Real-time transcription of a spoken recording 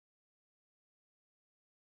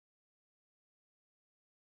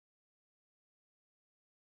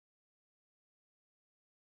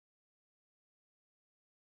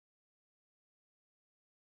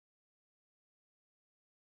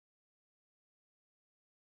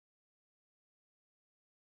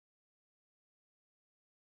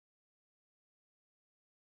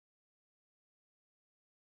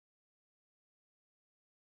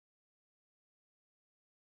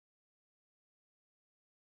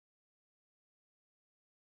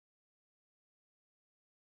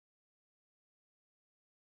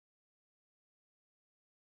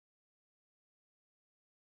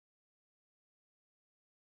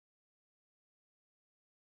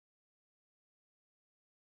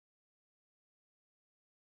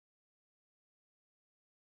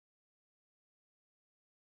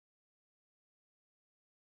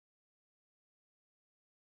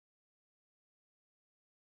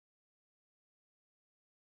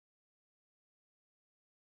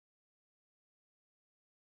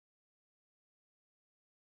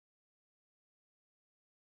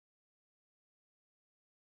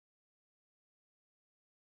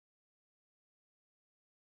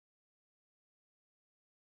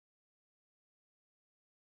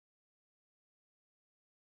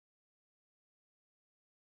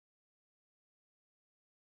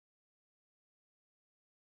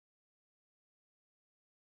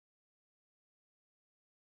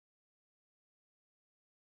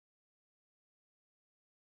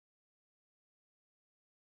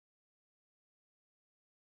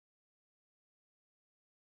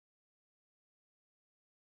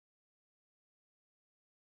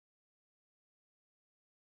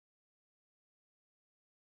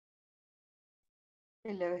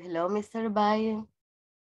Hello, hello, Mr. Bayan.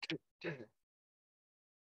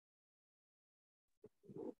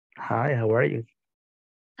 Hi, how are you?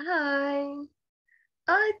 Hi.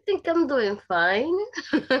 I think I'm doing fine.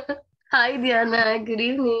 Hi, Diana. Good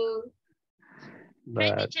evening. Hi,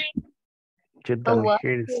 But teacher. you How don't are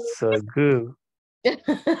hear you? so good.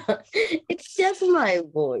 It's just my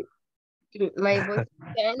voice. My voice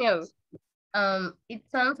kind of it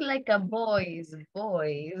sounds like a boy's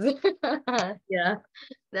voice. Yeah,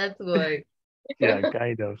 that's why. Yeah,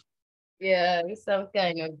 kind of. Yeah, it sounds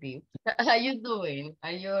kind of deep. How you doing?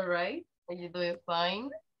 Are you all right? Are you doing fine?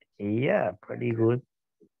 Yeah, pretty good.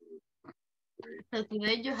 So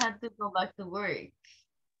today you had to go back to work.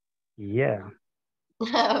 Yeah,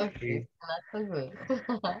 Okay, okay. not so good.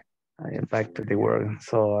 I am back to the work,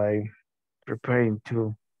 so I preparing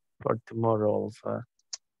to for tomorrow also.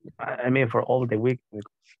 I mean for all the week.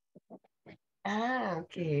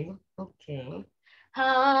 Okay, okay.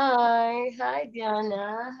 Hi,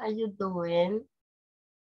 Diana. How you doing?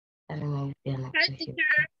 I don't know if Diana Hi, could hear.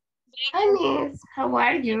 teacher. Hi, Miss. How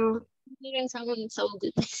are you? Didn't sound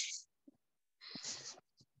good.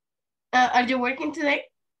 Are you working today?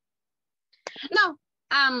 No,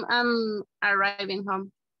 I'm arriving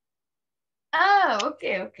home. Oh,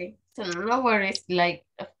 okay. So no worries. Like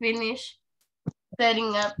finish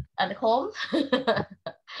setting up at home.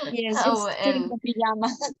 Yes, Oh, just putting and the pajama.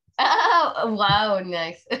 oh, wow,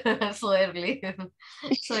 nice. So early.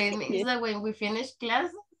 So it means Yes. that when we finish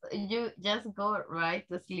class, you just go right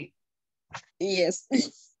to sleep. Yes.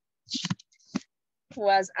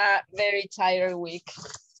 Was a very tired week.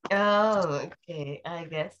 Oh, okay. I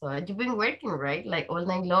guess so. You've been working, right? Like all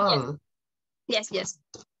night Yes, long. yes.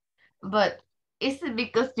 But is it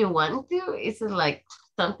because you want to? Is it like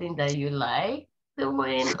something that you like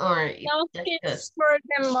doing, or it's No, just because? it's for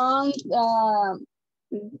the month.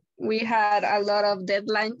 We had a lot of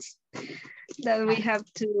deadlines that we have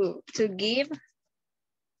to give,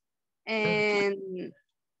 and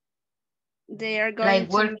they are going Like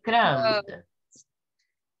to work make cramped.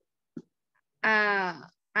 uh,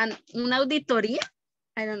 una auditoría.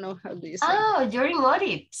 I don't know how do you say that. Oh, during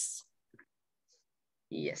audits.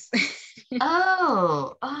 Yes.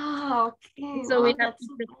 Okay. So we No, have that's to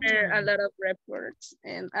so prepare a good. lot of reports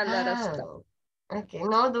and a lot of stuff. Oh, okay.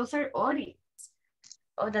 No, those are audits.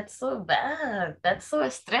 Oh, that's so bad. That's so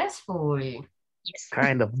stressful. Yes.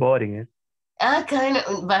 Kind of boring. Eh? Kind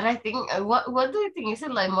of, but I think, what do you think? Is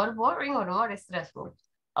it like more boring or more stressful?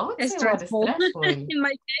 I would It's say more stressful. stressful. In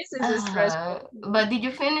my case, it's stressful. But did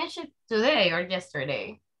you finish it today or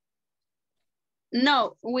yesterday?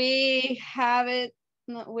 No, we have it.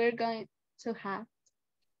 No, we're going to have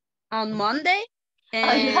on Monday,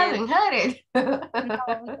 Oh, you and haven't had it. no,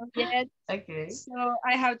 not yet. Okay. So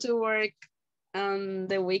I have to work on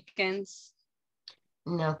the weekends.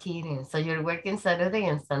 No kidding. So you're working Saturday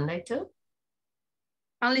and Sunday too?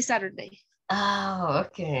 Only Saturday. Oh,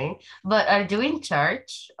 okay. But are you in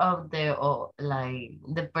charge of like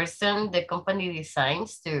the person the company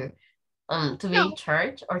designs to be in No,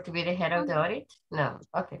 charge or to be the head of the no, audit? No.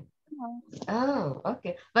 Okay. no. Oh,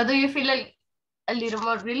 okay. But do you feel like a little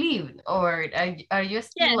more relieved, or are you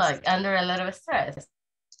still Yes. like under a lot of stress?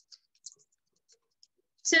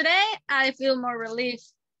 Today I feel more relief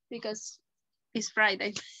because it's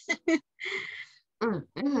Friday.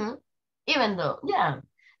 Mm-hmm. Even though, yeah,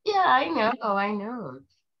 I know.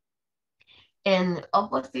 And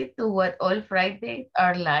opposite to what all Fridays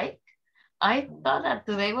are like, I thought that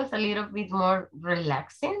today was a little bit more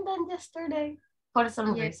relaxing than yesterday for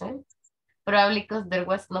some Yeah. reason. Probably because there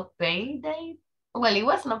was no payday. Well, it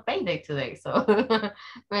was no payday today, so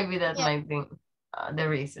maybe that Yeah. might be the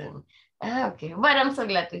reason. Okay, but I'm so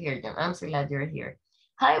glad to hear you. I'm so glad you're here.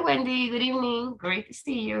 Hi, Wendy. Good evening. Great to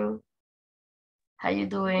see you. How you Good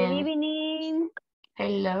doing? evening.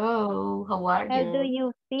 Hello. How are How do you?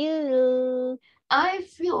 you feel? I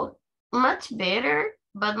feel much better,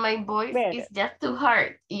 but my voice Better. is just too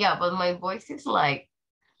hard. Yeah, but my voice is like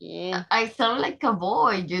Yeah. I sound like a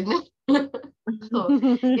boy, you know. So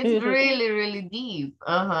it's really deep.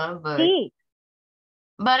 Uh-huh. Tea.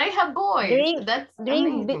 But I have voice. Drink, That's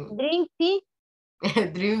amazing. drink tea.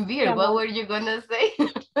 Dream beer. Come What on. were you gonna say?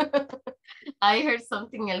 I heard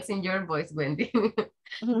something else in your voice, Wendy.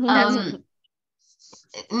 That's um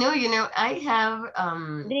no, I have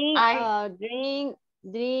I drink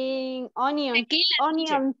tequila, teacher.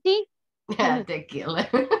 onion tea. tequila.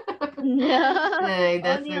 Yeah, It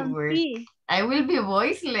doesn't onion work. tea. I will be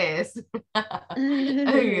voiceless.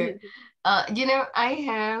 Okay. I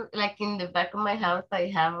have like in the back of my house, I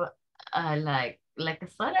have like a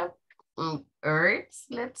sort of herbs,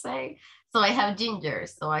 let's say. So I have ginger.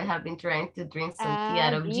 So I have been trying to drink some tea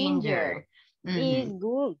out of Ginger ginger. is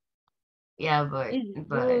good. Yeah, It's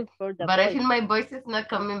but good for the but I voice. feel my voice is not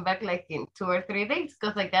coming back like in 2 or 3 days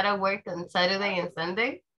because I gotta work on Saturday and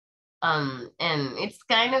Sunday. And it's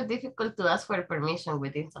kind of difficult to ask for permission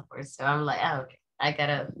within support. So I'm like, okay, I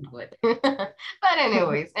gotta do it. But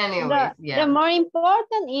anyways, The yeah. more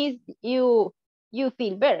important is you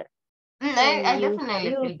feel better I and definitely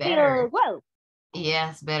you feel feel better. well.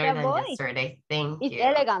 Yes, better The than voice yesterday. Thank is you.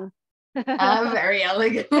 elegant. I'm very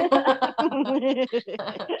elegant.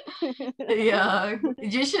 Yeah,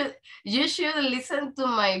 you should listen to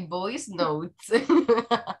my voice notes.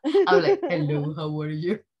 I'm like, hello, how are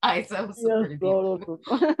you? I sound Yes, super deep. claro.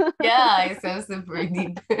 Yeah, I sound super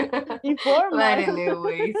deep. But Informal.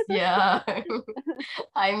 anyways, yeah.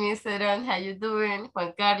 Hi, Miss Aaron, how you doing?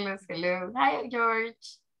 Juan Carlos, hello. Hi,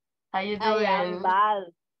 George. How you I am doing? bad.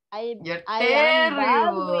 You're I am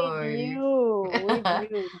bad with terrible. you.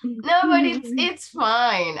 With you. No, but it's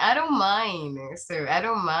fine. I don't mind. So I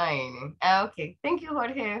don't mind. Okay. Thank you,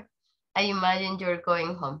 Jorge. I imagine you're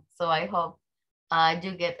going home. So I hope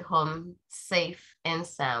you get home safe and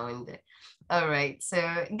sound. All right. So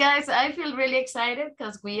guys, I feel really excited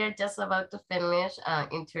because we are just about to finish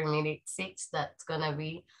intermediate 6. That's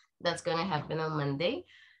gonna happen on Monday.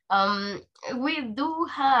 Um, we do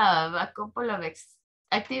have a couple of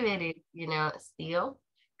activities, still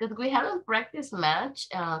because we haven't practiced much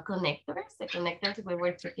connectors, the connectors we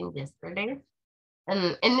were talking yesterday.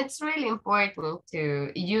 And it's really important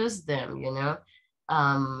to use them,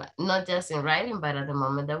 not just in writing, but at the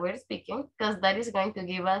moment that we're speaking, because that is going to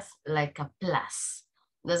give us like a plus.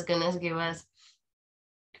 That's going to give us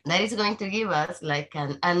that is going to give us like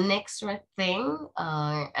an extra thing,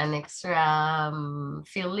 an extra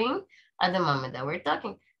feeling at the moment that we're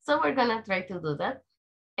talking. So we're gonna try to do that.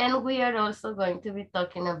 And we are also going to be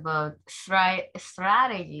talking about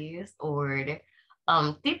strategies or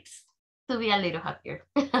tips to be a little happier.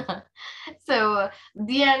 So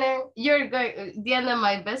Diana,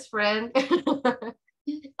 my best friend.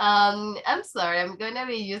 I'm sorry, I'm gonna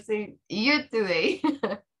be using you today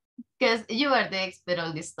because you are the expert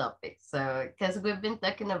on this topic. So, because we've been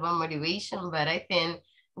talking about motivation, but I think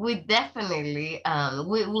we definitely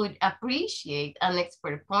we would appreciate an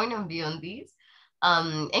expert point of view on this.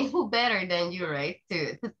 And who better than you, right,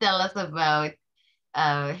 to tell us about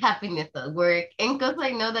happiness at work? And because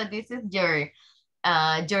I know that this is your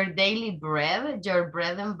daily bread, your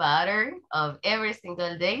bread and butter of every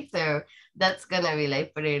single day. So that's gonna be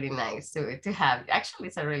like pretty nice to have you. Actually,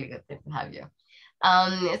 it's a really good thing to have you.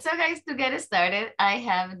 So guys, to get started, I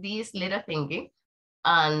have this little thingy,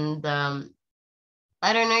 and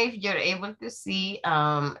I don't know if you're able to see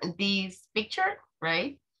this picture,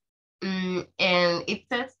 right? And it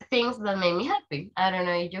says things that make me happy. I don't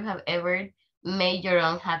know if you have ever made your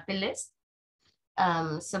own happy list.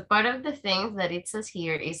 So part of the things that it says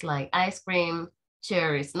here is like ice cream,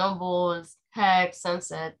 cherry snowballs, hugs,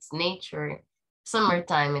 sunsets, nature,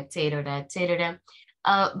 summertime, etc., etc.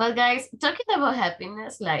 But guys, talking about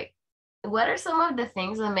happiness, like, what are some of the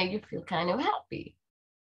things that make you feel kind of happy?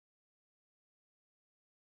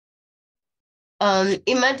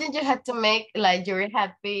 Imagine you had to make like your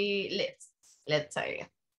happy list, let's say.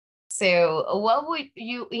 So what would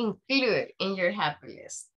you include in your happy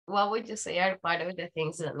list? What would you say are part of the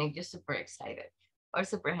things that make you super excited or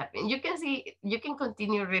super happy? And you can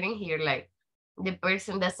continue reading here, like the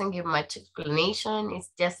person doesn't give much explanation. It's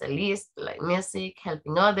just a list, like music,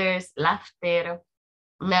 helping others, laughter,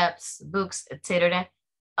 maps, books, etc.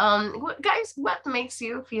 Guys, what makes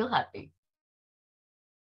you feel happy?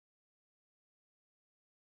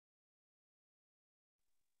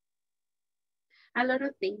 A lot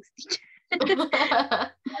of things, teacher.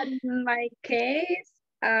 But in my case,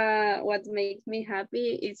 what makes me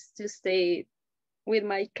happy is to stay with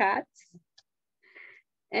my cats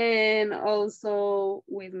and also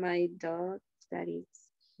with my dog that is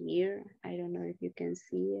here. I don't know if you can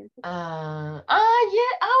see it. Yeah.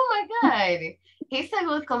 Oh my God. He's a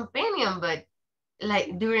good companion, but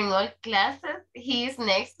like during all classes, he is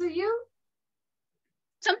next to you?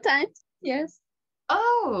 Sometimes, yes.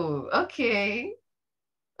 Oh, okay.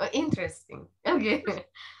 Interesting. Okay.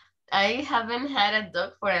 I haven't had a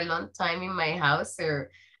dog for a long time in my house, so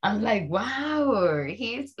I'm like, wow,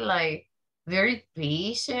 he's like very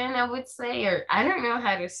patient, I would say, or I don't know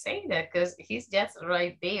how to say that because he's just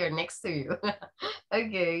right there next to you.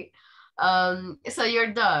 Okay. So your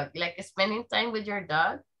dog, like spending time with your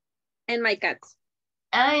dog And my cats.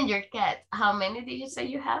 and your cat. How many did you say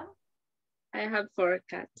you have? I have 4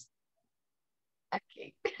 cats.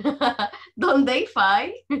 Okay. Don't they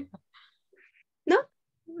fight?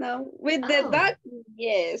 No, with the Oh. dog,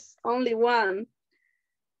 yes, only one.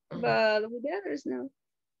 Mhm. But with the others, no.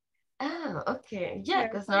 Oh, okay. Yeah, They're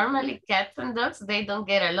because fine. normally cats and dogs, they don't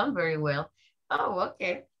get along very well. Oh,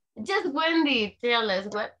 okay. Just Wendy, tell us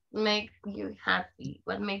what makes you happy.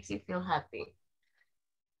 What makes you feel happy?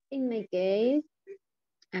 In my case,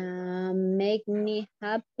 make me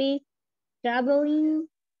happy traveling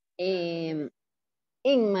in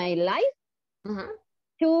my life Mm-hmm.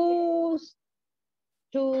 to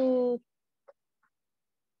to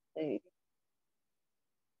uh,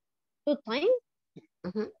 to time.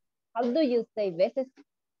 Mm-hmm. How do you say veces?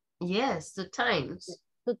 Yes, 2 times.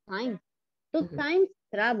 To time. Two Mhm. times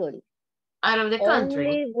travel. Out of the country.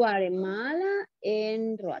 Only Guatemala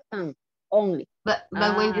and Roatán. Only. But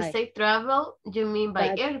when you I say travel, you mean by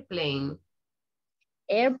but airplane.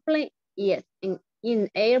 airplane, yes. In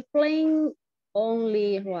airplane,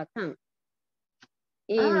 only Roatán.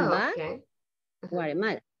 In Oh, bus, okay. Mhm.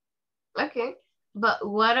 Guatemala. Okay. But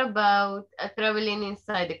what about traveling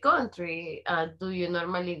inside the country? Do you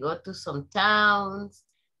normally go to some towns?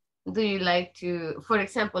 Do you like to, for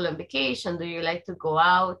example, on vacation, do you like to go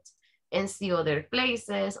out and see other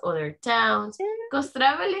places, other towns? Because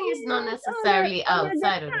traveling is not Yes, necessarily other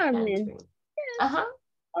outside of the department. country. Yes, Uh-huh.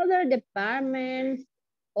 other departments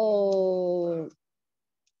or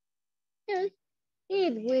yes,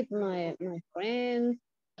 eat with my friends.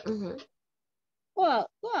 Mm-hmm. Well,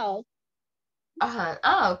 Uh-huh.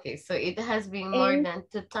 Oh, okay. So it has been more and than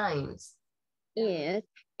 2 times. yes,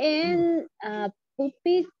 Mm. and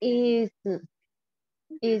puppies is a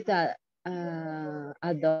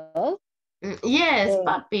dog Yes, or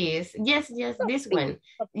puppies. Yes, yes, this puppy. one.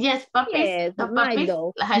 Yes, puppies. Yes, The my puppies.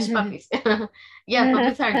 dog. Hush puppies. Yeah,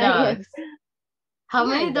 puppies are Yes, dogs. How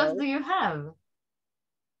my many dogs dog. do you have?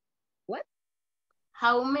 What?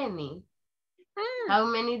 How many? Ah, How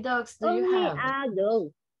many dogs do you only have? a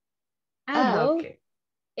Ah, dog okay.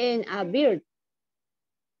 and a bird,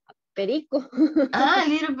 perico. Ah,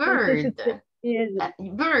 little bird. Yes,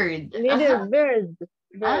 Bird. Uh-huh. little bird.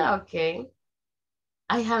 Ah, okay.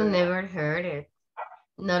 I have Yeah. never heard it.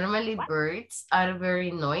 Normally What? birds are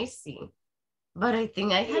very noisy, but I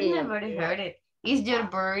think I had Yeah. never heard it. Is your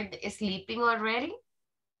bird sleeping already?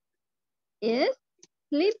 Yes,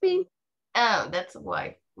 sleeping, Oh, that's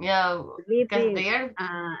why. Yeah, because sleeping. they are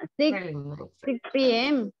 6 really noisy. 6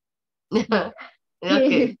 p.m.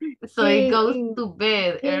 Okay, so it He goes in to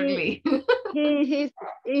bed he early. he he's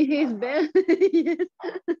in his bed. Yes.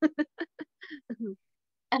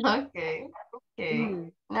 Okay, okay, Mhm.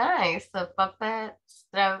 nice. So puppies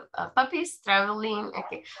traveling.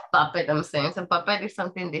 Okay, puppet. I'm saying so. Puppet is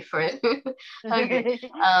something different. Okay.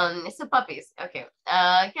 So puppies. Okay.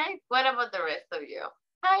 Okay. What about the rest of you?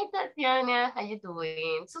 Hi, Tatiana. How you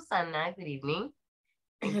doing? Susana. Good evening.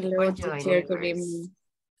 Thank you for Hello, teacher. joining, Good Grace. evening.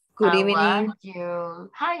 Good How are evening. you?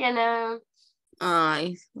 Hi, Anna.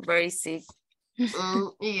 Very sick.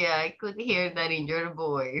 Yeah, I could hear that in your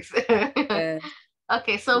voice. Uh,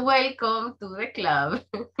 Okay, so welcome to the club.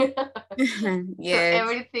 So yes.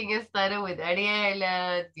 everything started with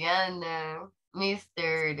Ariela, Diana,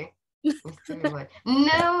 Mr. what?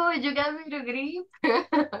 No, you got me to grief.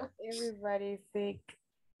 Everybody's sick.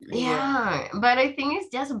 Yeah. Yeah, but I think it's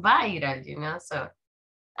just viral, so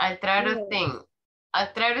I try to Yes. think. I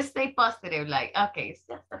try to stay positive, like, okay, it's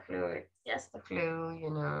just a flu.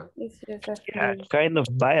 It's just a Yeah, flu. kind of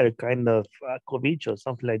fire, kind of cobicho,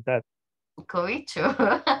 something like that. Coicho.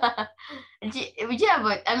 Yeah,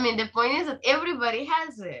 but I mean, the point is that everybody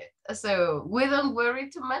has it. So we don't worry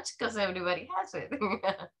too much because everybody has it.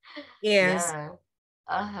 Yes. Yeah.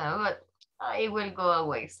 But it will go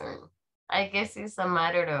away soon. I guess it's a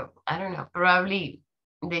matter of, I don't know, probably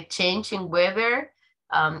the change in weather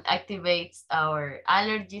activates our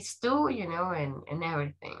allergies too, and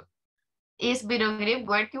everything. Is Virogrip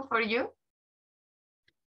working for you?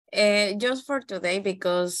 Just for today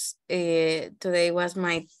because today was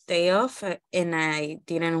my day off and I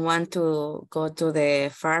didn't want to go to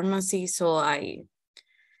the pharmacy, so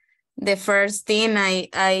the first thing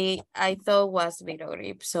I thought was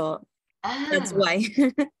Virogrip, so that's Ah, why.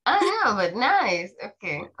 I know, but nice.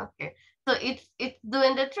 Okay, okay. So it's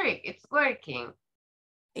doing the trick. It's working.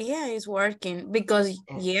 Yeah, it's working because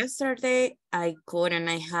Yeah. yesterday I couldn't.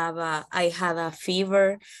 I had a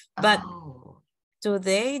fever, but Oh,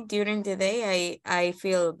 today during the day I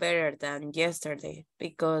feel better than yesterday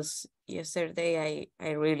because yesterday I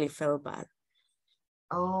really felt bad.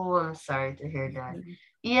 oh, I'm sorry to hear that. Mhm.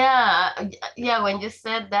 Yeah, yeah. When you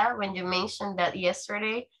said that, when you mentioned that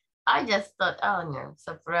yesterday, I just thought, oh no.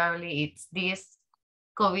 So probably it's these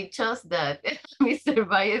covichos that Mr.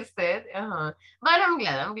 Valle said. But I'm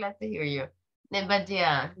glad. I'm glad to hear you. But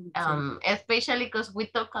yeah, especially because we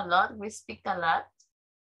talk a lot, we speak a lot.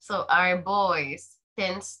 So our voice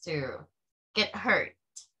tends to get hurt,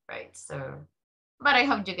 right? So, but I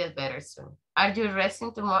hope you get better soon. Are you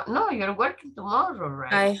resting tomorrow? No, you're working tomorrow,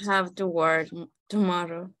 right? I have to work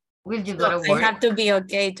tomorrow. Will you So go to I work? have to be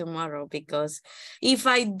okay tomorrow because if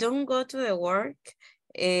I don't go to the work,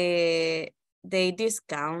 they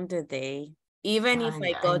discount the day. Even if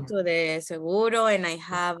I go know. to the seguro and I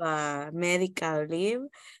have a medical leave,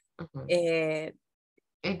 It'd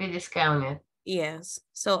be discounted. yes.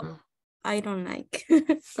 So I don't like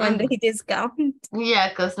when Mhm. they discount. Yeah,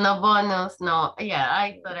 because no bonus, no. Yeah,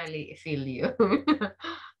 I totally feel you.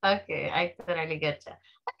 Okay, I totally get you.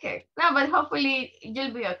 Okay, no, but hopefully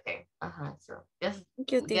you'll be okay. So just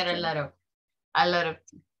Thank you, get a teacher. lot of,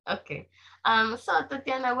 okay. So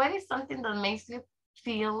Tatiana, what is something that makes you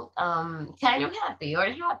feel kind of happy or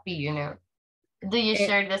happy, you know? Do you Eh,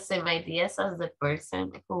 share the same ideas as the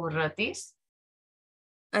person who wrote this?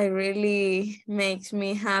 I really makes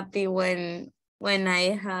me happy when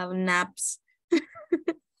I have naps.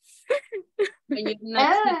 When you're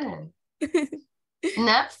not sleeping.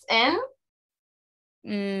 Naps and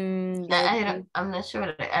Let I'm not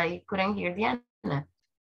sure. I couldn't hear Diana.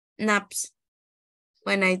 naps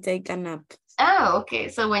when I take a nap. Oh, okay.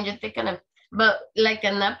 So when you take a nap, but like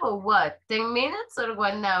a nap of what? 10 minutes or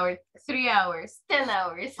 1 hour, 3 hours, 10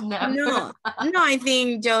 hours nap? No, I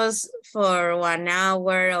think just for 1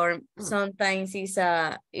 hour or sometimes it's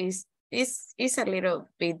a little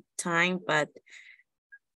bit time, but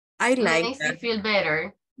I like Makes you that. feel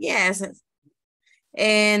better. Yes.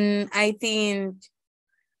 And I think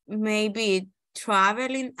maybe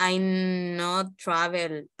traveling, I not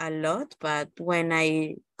travel a lot, but when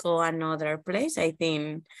I go another place, I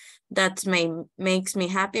think that makes me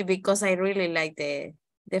happy because I really like the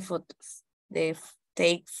photos,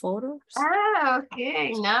 take photos. Ah,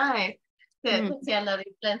 okay, nice. Tatiana the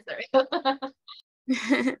influencer.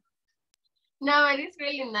 No, it is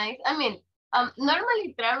really nice. I mean,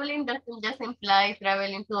 normally traveling doesn't just imply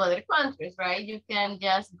traveling to other countries, right? You can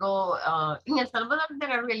just go, in El Salvador,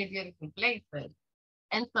 there are really beautiful places.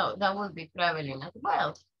 And so that would be traveling as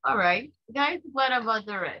well. All right, guys, what about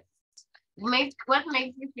the rest? What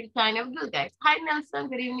makes you feel kind of good, guys? Hi, Nelson,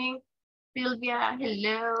 good evening. Sylvia,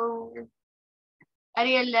 hello.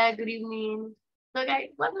 Ariella, good evening. So, guys,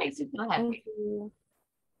 what makes you feel happy?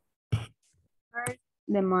 First,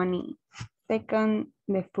 the money. Second,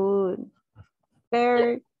 the food.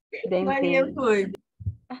 Third, Money and dancing. food.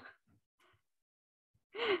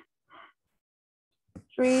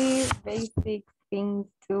 3 basic things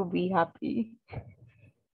to be happy.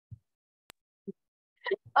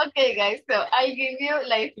 Okay, guys, so I'll give you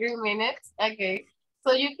like 3 minutes. Okay,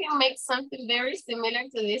 so you can make something very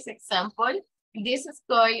similar to this example. This is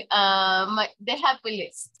called the happy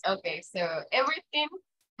list. Okay, so everything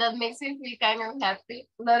that makes you feel kind of happy,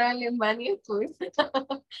 not only money and food,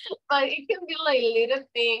 but it can be like little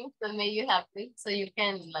things that make you happy. So you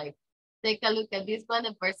can like take a look at this one,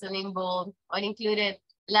 the person involved or included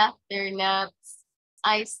laughter, naps,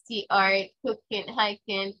 iced tea art, cooking,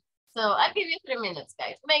 hiking. So I'll give you 3 minutes,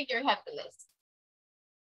 guys. Make your happy list.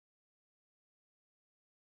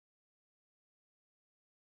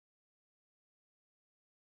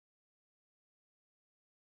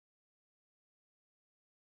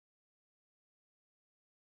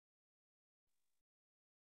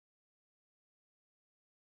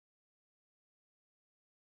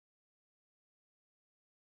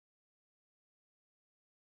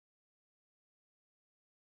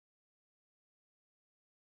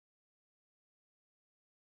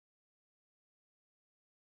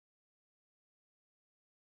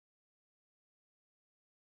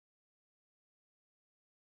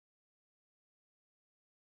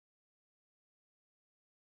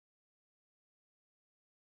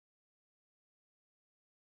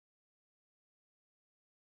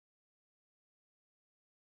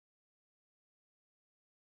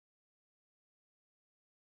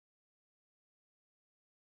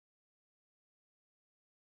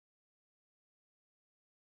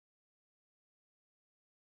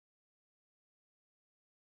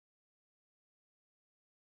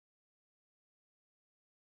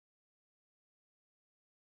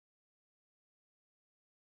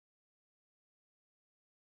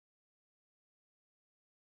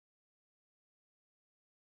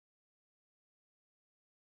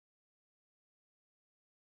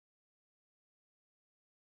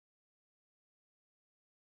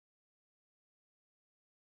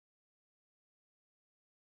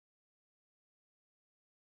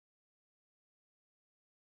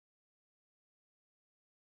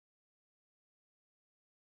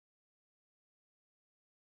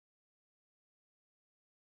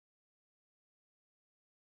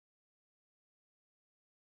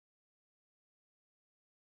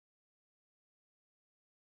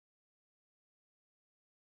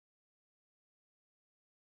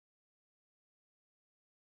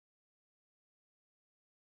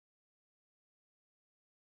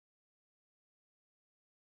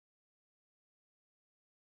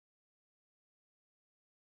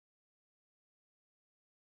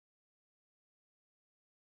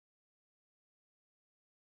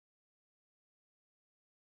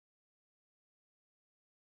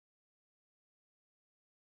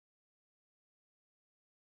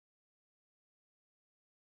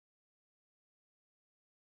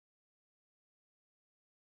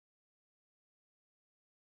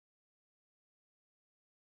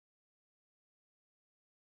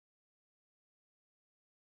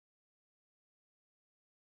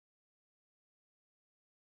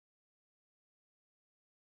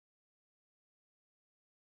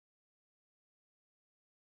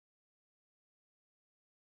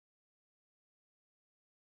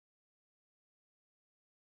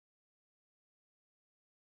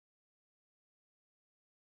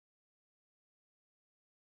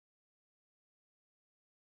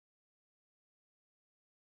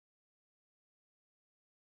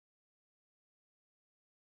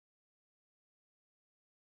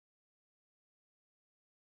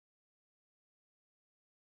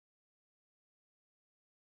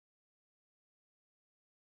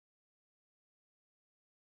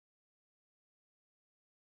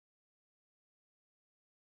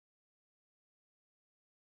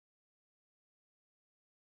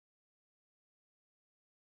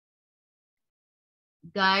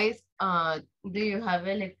 Guys, do you have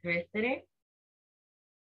electricity?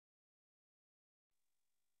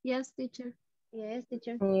 Yes, teacher. Yes,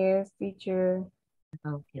 teacher. Yes, teacher.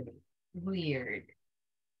 Okay, weird.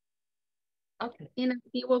 Okay. In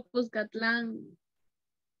Antiguo Cuscatlán,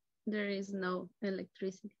 there is no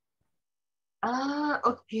electricity.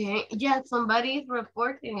 Okay. Yeah, somebody is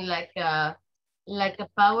reporting like a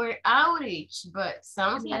power outage, but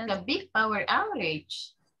sounds like Yes, a big power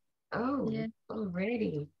outage. Oh, yes.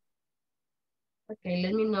 already. Okay,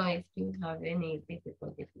 let me know if you have any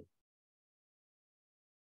difficulties.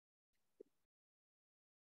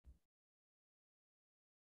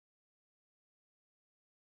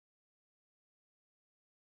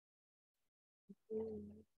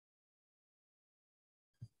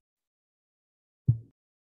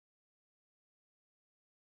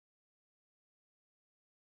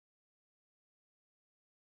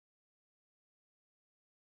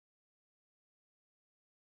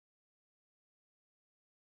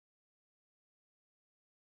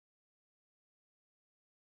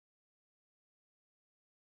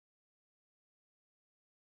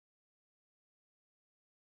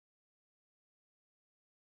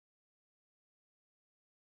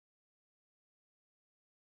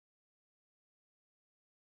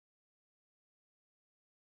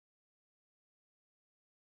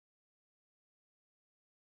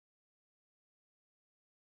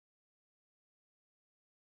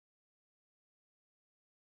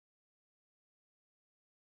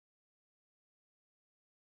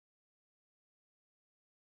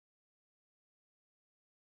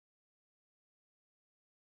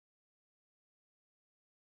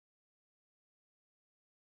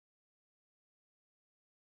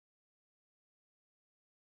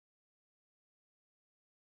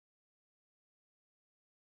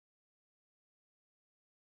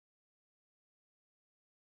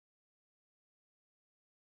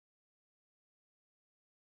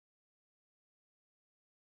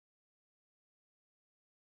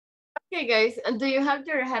 Okay, guys, and do you have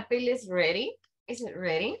your happy list ready? Is it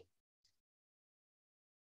ready?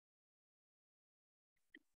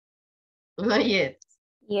 Not yet.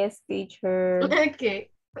 Yes, teacher. Okay.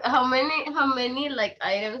 How many like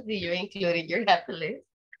items do you include in your happy list?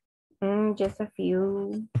 Just a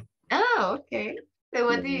few. Oh, okay. So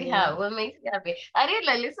what do you Yeah. have? What makes you happy?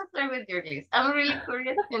 Ariela, let's start with your list. I'm really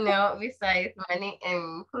curious to know, besides money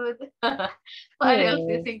and food, what else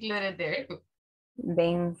is Yes. included there?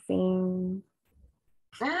 Dancing,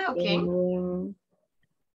 Ah, okay. singing,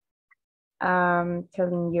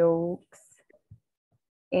 telling jokes,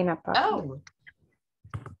 and a puppy. Oh,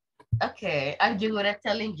 okay. Are you good at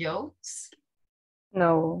telling jokes?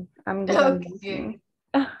 No, I'm good at Okay. listening.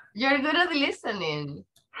 You're good at listening.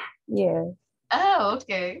 Yes. Oh,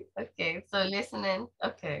 okay. Okay. So listening.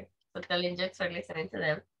 Okay. So telling jokes or listening to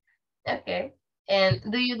them. Okay. And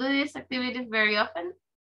do you do these activities very often?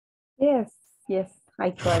 Yes. Yes.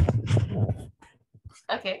 I try to.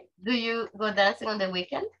 Okay. Do you go dancing on the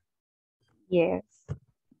weekend? Yes.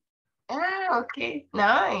 Ah, okay.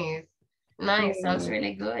 Nice. Nice. Sounds Mm.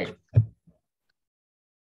 really good.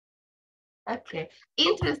 Okay.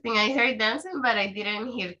 Interesting. I heard dancing, but I didn't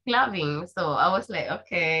hear clubbing. So I was like,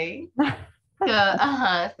 okay.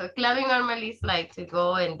 So clubbing normally is like to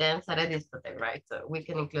go and dance at a discotheque, right? So we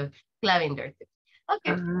can include clubbing there too.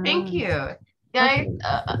 Okay. Thank you. Guys,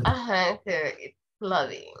 Okay. so it's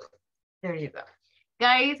clubbing. There you go.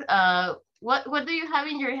 Guys, what do you have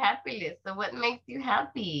in your happy list? So what makes you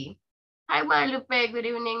happy? Hi, Guadalupe. Good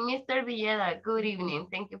evening. Mr. Villeda. Good evening.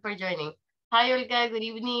 Thank you for joining. Hi, Olga. Good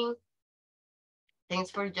evening. Thanks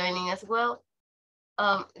for joining as well.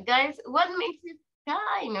 Guys, what makes you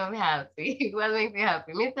kind of happy? What makes you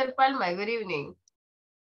happy? Mr. Palma, good evening.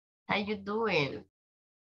 How you doing?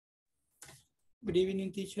 Good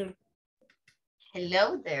evening, teacher.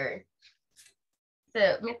 Hello there.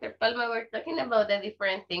 So, Mr. Palma, we're talking about the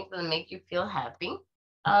different things that make you feel happy.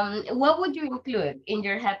 What would you include in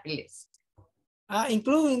your happy list?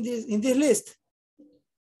 Including this in this list.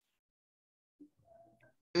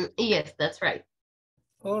 Yes, that's right.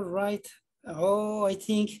 All right. Oh, I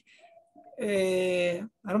think I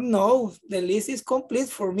don't know. The list is complete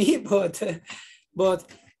for me, but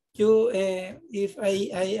you if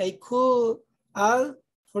I could add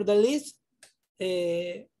for the list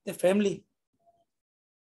the family.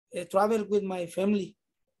 Travel with my family.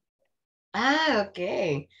 Ah,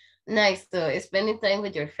 okay. Nice. So spending time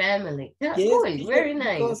with your family. Yeah, Yes, cool. teacher, Very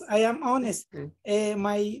nice. because I am honest.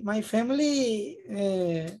 My family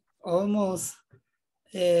almost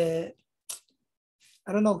I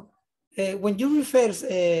don't know. When you refer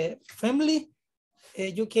family,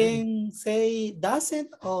 you can say doesn't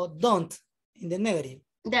or don't in the negative.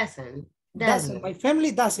 Doesn't. Doesn't. My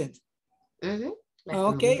family doesn't. My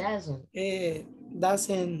Okay. family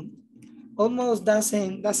doesn't. Almost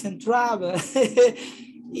doesn't travel.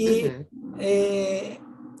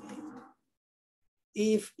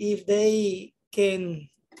 If they can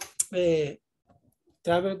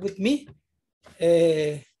travel with me,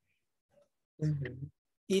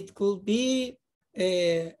 it could be,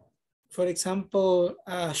 for example,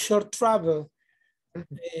 a short travel.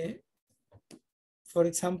 For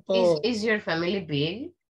example, is your family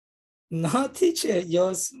big? No, teacher,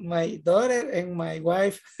 just my daughter and my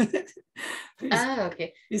wife.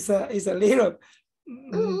 Okay. It's a little,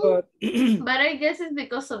 but but I guess it's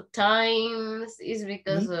because of times, it's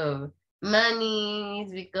because of money,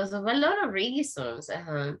 it's because of a lot of reasons.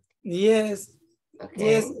 Yes, okay.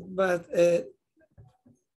 Yes, but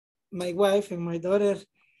my wife and my daughter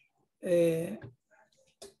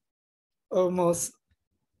almost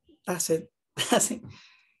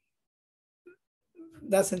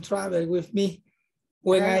doesn't travel with me.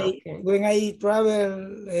 When I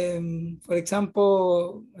travel, for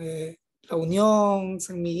example, La Unión,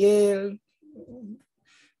 San Miguel,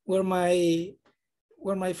 where my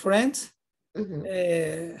friends,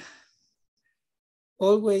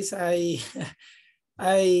 always I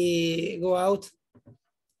go out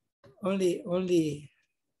only.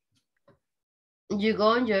 You go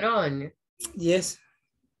on your own? Yes.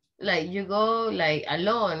 Like you go like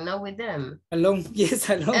alone, not with them? Alone, yes,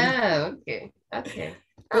 alone. Oh, okay, okay.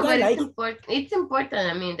 But I like it's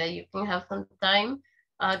important, I mean, that you can have some time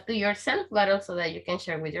to yourself, but also that you can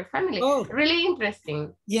share with your family. Oh. Really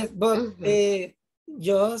interesting. Yes, but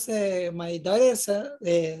just my daughters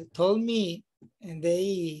told me, and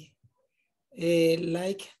they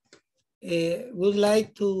would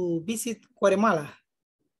like to visit Guatemala.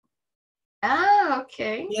 Ah,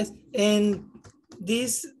 okay. Yes, and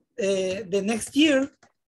this the next year,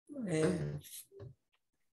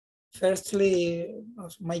 firstly, oh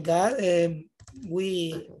my God,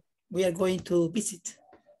 we are going to visit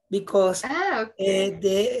because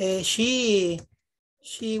she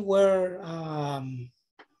were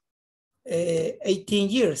 18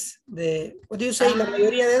 years. What do you say? La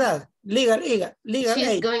mayoría de edad. Legal age.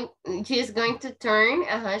 She's going to turn.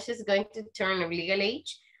 She's going to turn of legal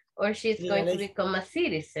age, or she's legal going age. To become a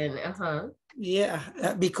citizen. Yeah,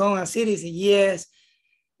 become a citizen. Yes,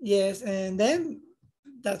 yes, and then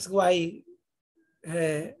that's why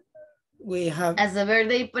we have. As a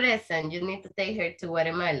birthday present, you need to take her to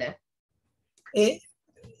Guatemala.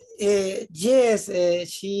 Yes,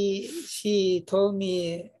 she told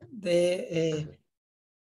me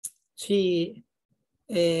she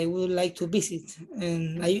would like to visit,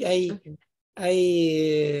 and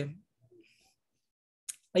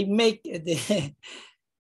I make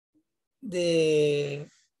the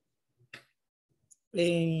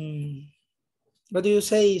what do you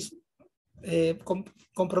say,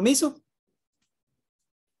 compromiso?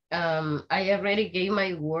 I already gave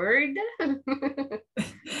my word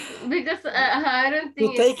because I don't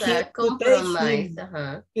think it's a compromise.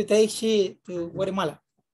 To take she to Guatemala.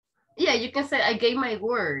 Yeah, you can say I gave my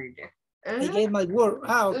word. I gave my word.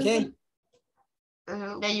 Okay.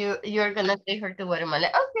 That you're gonna take her to Guatemala.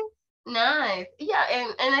 Okay, nice. Yeah,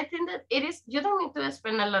 and I think that it is. You don't need to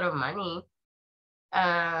spend a lot of money.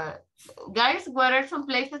 Guys, what are some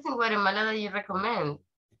places in Guatemala that you recommend?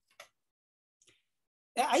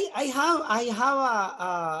 I have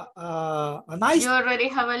a nice. You already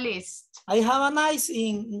have a list. I have a nice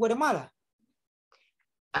in Guatemala.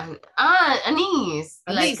 Anise,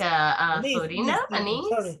 like a Florina, anise.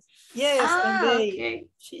 Sorry. Yes, and they,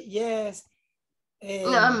 yes.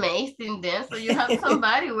 No, amazing then. So you have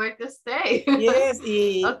somebody where to stay. Yes.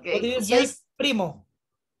 Okay. What do you say, primo?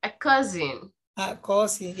 A cousin. A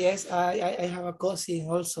cousin. Yes, I have a cousin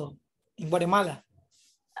also in Guatemala.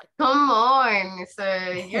 Come on, so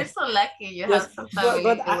you're so lucky you have some family.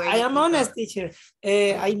 But I am honest, teacher.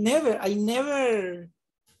 I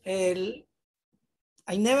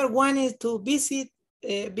never wanted to visit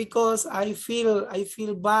because I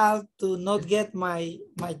feel bad to not get my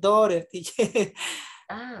daughter, teacher.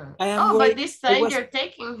 But this time you're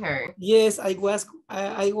taking her. Yes, I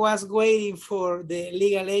was waiting for the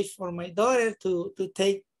legal age for my daughter to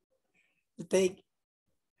take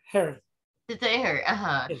her. To take her,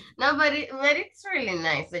 No, but it's really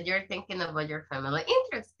nice that you're thinking about your family.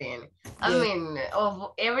 Interesting. I mean,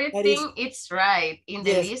 of everything, it's right. In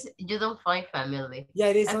the list, you don't find family. Yeah,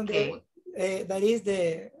 it is on the, that is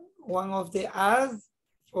the one of the art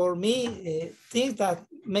for me, things that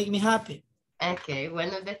make me happy. Okay,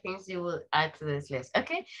 one of the things you will add to this list.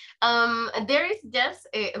 Okay, there is just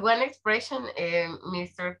one expression,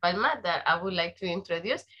 Mr. Palma, that I would like to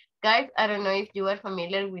introduce. Guys, I don't know if you are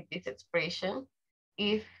familiar with this expression.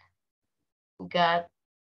 If God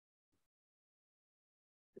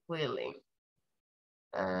willing.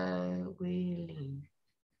 Willing.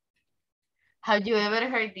 Have you ever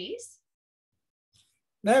heard this?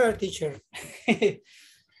 Never, teacher.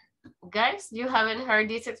 Guys, you haven't heard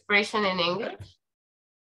this expression in English?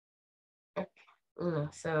 Okay. No,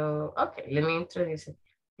 so, okay, let me introduce it.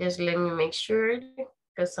 Just let me make sure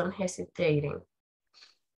because I'm hesitating.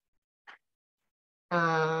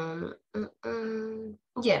 Yeah,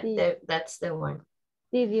 Sí, that's the one.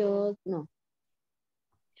 sí, Dios, no.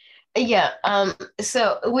 Yeah,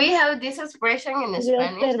 so we have this expression in Si Dios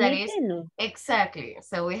Spanish that is, permite, no. exactly.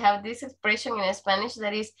 So we have this expression in Spanish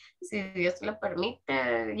that is, si Dios lo permite.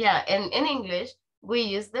 Yeah, and in English, we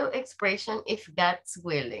use the expression if God's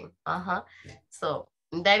willing. So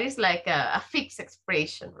that is like a fixed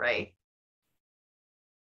expression, right?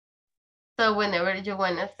 So whenever you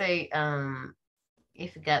want to say,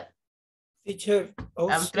 if God, Teacher,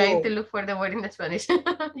 I'm trying to also, look for the word in the Spanish.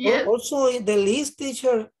 Yes. also in the list,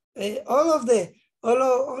 teacher, all of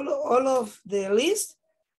the list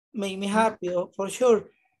make me happy, for sure.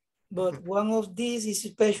 But one of these is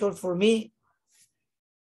special for me,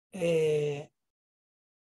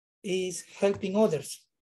 is helping others.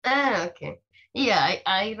 Ah, okay. Yeah,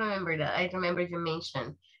 I remember that. I remember you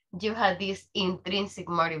mentioned you had this intrinsic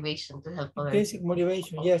motivation to help others. Basic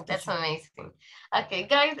motivation, yes, That's teacher. amazing. Okay,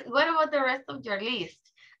 guys, what about the rest of your list?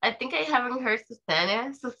 I think I haven't heard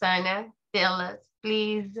Susanna. Susanna, tell us,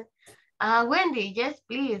 please. Wendy, yes,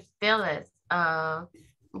 please tell us.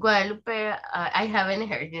 Guadalupe, I haven't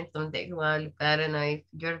heard in some days. Guadalupe, I don't know if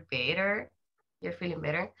you're better. You're feeling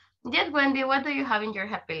better. Yes, Wendy, what do you have in your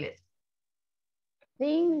happy list?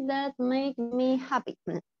 Things that make me happy.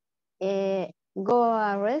 Go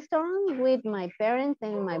a restaurant with my parents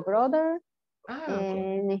and my brother Okay.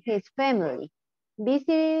 and his family.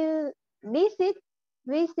 Visit, visit,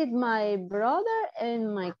 visit my brother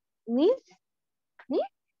and my niece,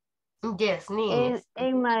 Yes, niece.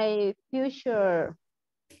 and my future.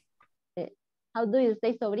 How do you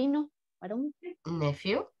say sobrino? Varón?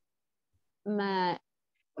 Nephew.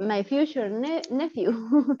 My future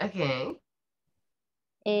nephew. Okay.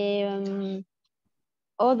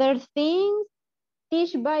 Other things,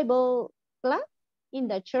 teach Bible class in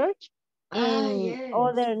the church in Yes.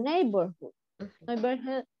 other neighborhood.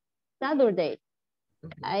 Neighborhood Saturday.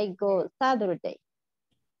 I go Saturday.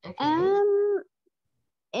 Okay.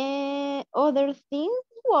 Other things,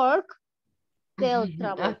 work, sell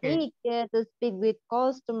travel Okay. tickets, speak with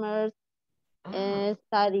customers, Oh.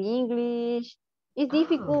 study English. It's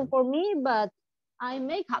difficult Oh. for me, but I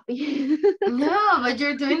make happy. No, but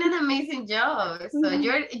you're doing an amazing job. So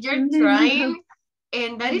you're trying,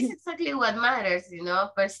 and that is exactly what matters, you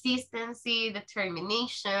know, persistency,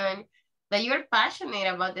 determination, that you're passionate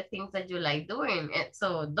about the things that you like doing. And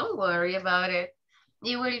so don't worry about it.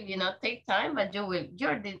 You will, you know, take time, but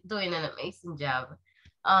doing an amazing job.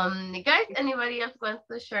 Guys, anybody else wants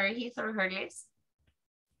to share his or her list?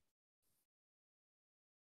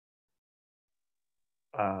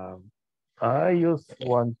 I just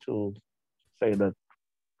want to say that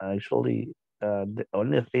actually the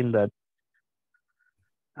only thing that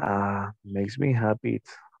makes me happy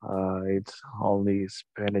it's only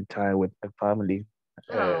spending time with my family.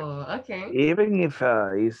 Uh, Oh, okay. Even if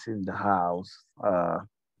it's in the house,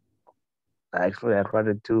 actually I'd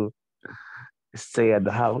rather to stay at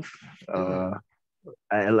the house. Mm-hmm.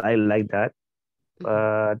 I like that. Mm-hmm.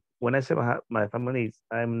 But when I say my family,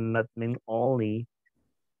 I'm not mean only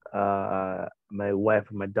my wife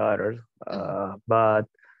and my daughters, Mm-hmm. but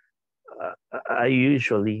I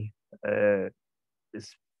usually uh,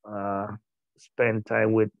 is, uh, spend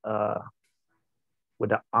time with the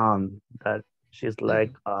aunt that she's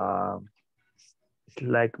Mm-hmm.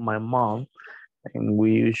 like my mom, and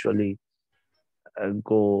we usually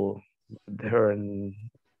go with her and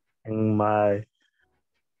my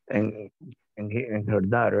and and her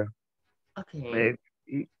daughter. Okay.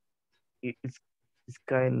 It, it, it's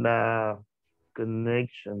kind of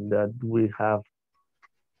connection that we have,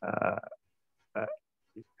 uh, uh,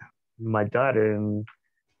 my daughter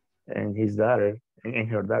and his daughter and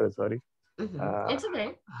her daughter, sorry, Mm-hmm. uh, It's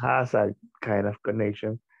okay. has a kind of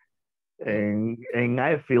connection, Mm-hmm. and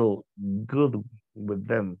I feel good with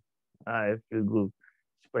them. I feel good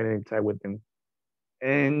spending time with them.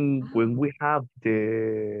 And when Oh. we have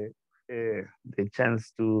the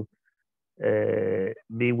chance to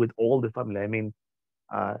be with all the family, I mean,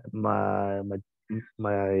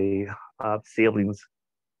 my have siblings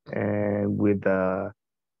and with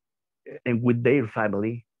their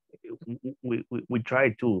family, we try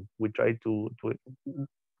to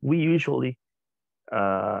we usually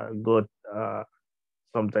go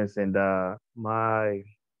sometimes in my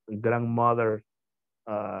grandmother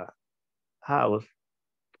uh, house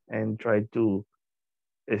and try to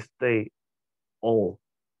stay all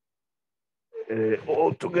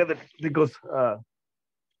all together because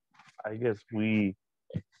I guess we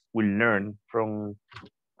learn from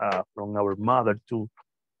our mother to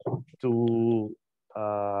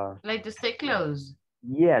Like to stay close.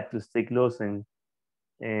 yeah, to stay close and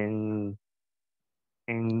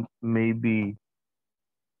maybe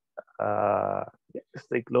uh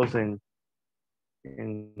stay close and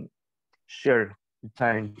share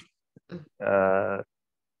time uh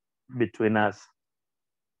between us.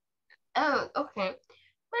 Oh, okay.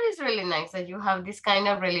 But it's really nice that you have this kind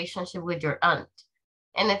of relationship with your aunt.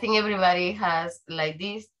 And I think everybody has like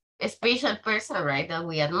this special person, right? That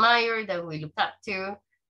we admire, that we look up to,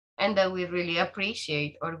 and that we really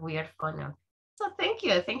appreciate or we are fond of. So thank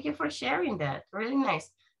you. Thank you for sharing that. Really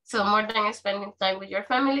nice. So more than spending time with your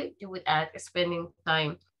family, you would add spending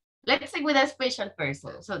time, let's say with a special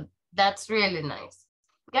person. So that's really nice.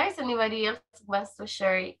 Guys, anybody else wants to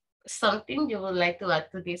share something you would like to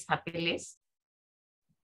add to this happy list?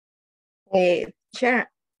 Sure.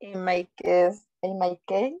 In my case,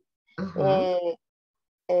 Mhm.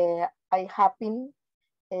 I happen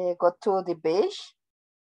go to the beach,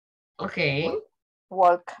 Okay.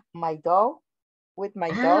 walk my dog with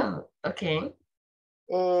my dog, Oh, okay.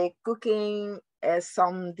 cooking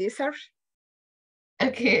some desserts,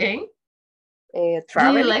 Okay. Do you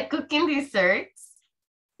traveling. like cooking desserts?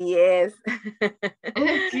 Yes.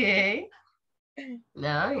 Okay.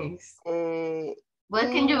 Nice.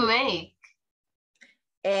 What can you Mm, make?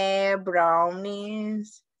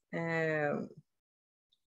 brownies, um,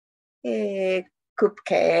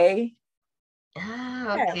 cupcake.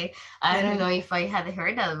 Ah, Yeah. okay. I don't know if I had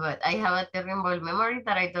heard that, but I have a terrible memory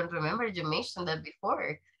that I don't remember. You mentioned that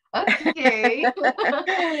before. Okay.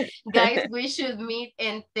 Guys, we should meet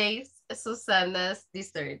and taste Susana's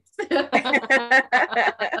desserts.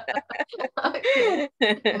 Okay.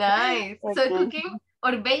 Nice. So Okay. cooking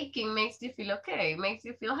or baking makes you feel okay, makes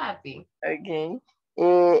you feel happy. Okay.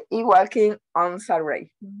 Walking on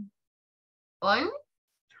Saturday. On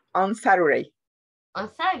On Saturday. on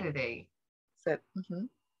Saturday. Mhm.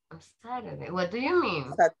 On Saturday. What do you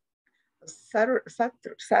mean?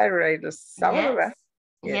 Saturday, the sábado, Yes. ¿verdad?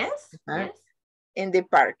 Yes. Yes. Uh-huh. Yes. In the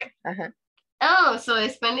park. Uh-huh. Oh, so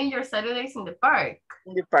spending your Saturdays in the park.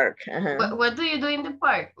 In the park. Uh-huh. What do you do in the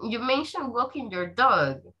park? You mentioned walking your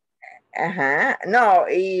dog. Uh-huh. No,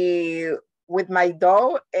 with my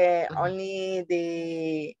dog, Mhm, only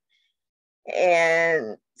the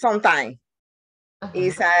and sometime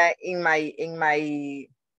is mhm, in my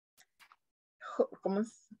 ¿cómo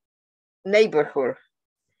es? Neighborhood.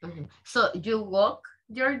 mhm. So you walk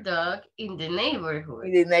your dog in the In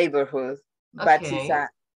neighborhood. the neighborhood, but it's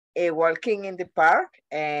Okay. walking in the park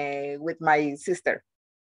with my sister.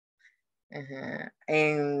 En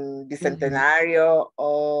Mhm. Bicentenario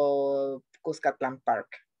or Cuscatlán Park.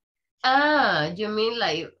 Ah, you mean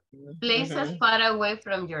like places Mhm. far away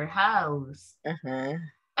from your house. Uh-huh.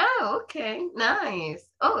 Oh, okay. Nice.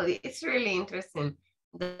 Oh, it's really interesting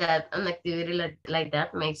that an activity like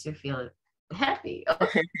that makes you feel happy. Oh,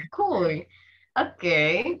 cool.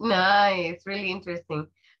 Okay, nice. Really interesting.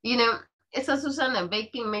 You know, so Susana,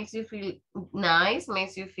 baking makes you feel nice,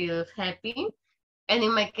 makes you feel happy. And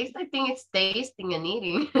in my case, I think it's tasting and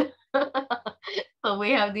eating. So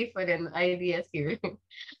we have different ideas here.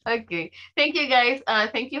 Okay. Thank you guys.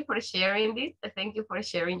 Thank you for sharing this. Thank you for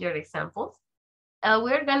sharing your examples.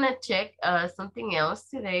 We're gonna check something else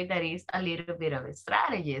today that is a little bit of a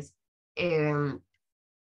strategist. Um,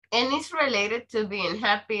 and it's related to being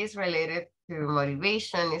happy, it's related to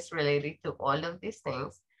motivation, it's related to all of these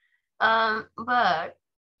things. But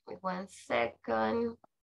 1 second.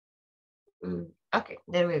 Okay,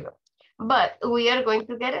 there we go. But we are going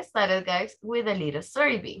to get started, guys, with a little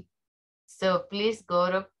survey. So please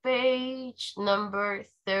go to page number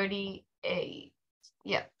 38.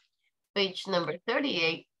 Yeah, page number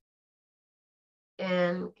 38.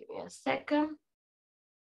 And give me a second.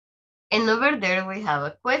 And over there, we have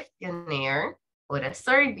a questionnaire or a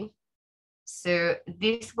survey. So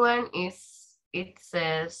this one it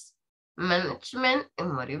says management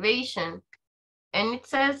and motivation. And it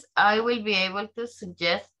says, I will be able to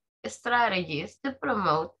suggest strategies to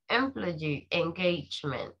promote employee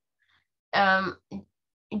engagement. Um,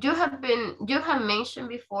 you have mentioned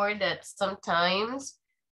before that sometimes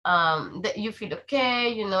that you feel okay,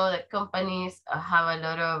 you know, that companies have a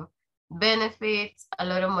lot of benefits, a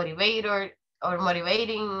lot of motivator or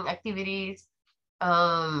motivating activities.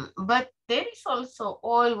 But there is also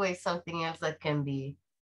always something else that can be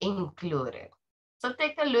included. So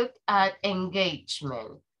take a look at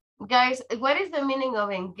engagement. Guys, what is the meaning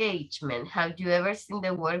of engagement? Have you ever seen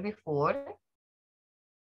the word before?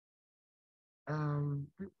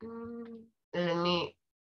 Let me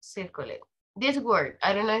circulate. This word,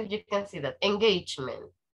 I don't know if you can see that,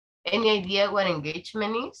 engagement. Any idea what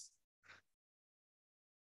engagement is?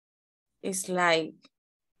 It's like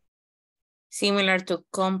similar to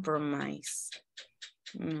compromise.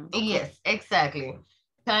 No. Yes, exactly.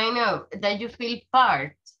 Kind of that you feel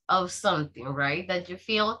part of something, right? That you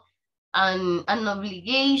feel an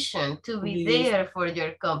obligation to be there for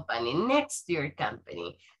your company, next to your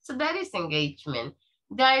company. So that is engagement.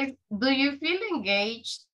 Guys, do you feel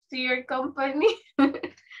engaged to your company?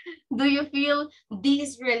 Do you feel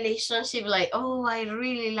this relationship like, oh, I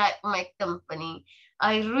really like my company.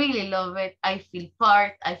 I really love it. I feel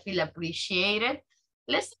part, I feel appreciated.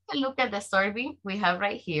 Let's take a look at the survey we have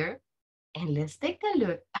right here. And let's take a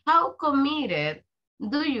look. How committed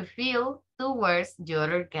do you feel towards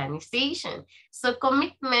your organization? So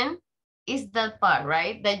commitment is that part,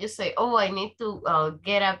 right? That you say, oh, I need to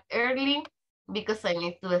get up early because I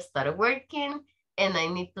need to start working and I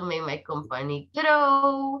need to make my company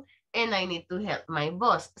grow and I need to help my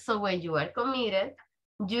boss. So when you are committed,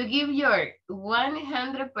 you give your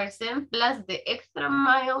 100% plus the extra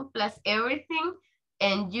mile plus everything,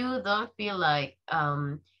 and you don't feel like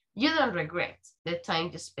you don't regret the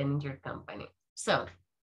time you spend in your company. So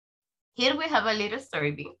here we have a little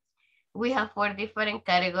survey. We have 4 different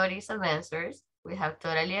categories of answers. We have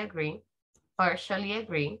totally agree, partially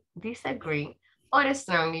agree, disagree, or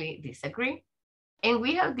strongly disagree. And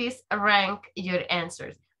we have this rank your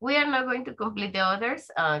answers. We are not going to complete the others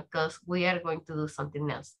because we are going to do something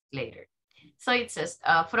else later. So it says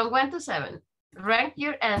from 1 to 7, rank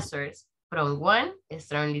your answers from 1,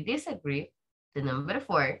 strongly disagree, to number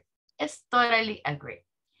 4, is totally agree.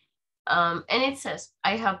 And it says,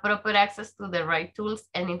 I have proper access to the right tools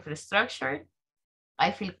and infrastructure. I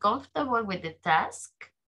feel comfortable with the task.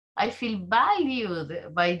 I feel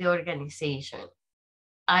valued by the organization.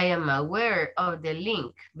 I am aware of the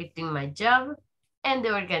link between my job and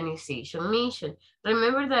the organization mission.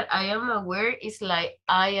 Remember that I am aware is like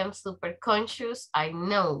I am super conscious. I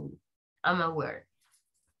know I'm aware.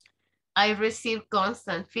 I receive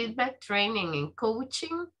constant feedback, training, and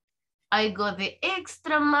coaching. I go the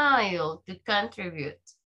extra mile to contribute.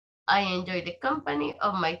 I enjoy the company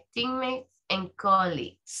of my teammates and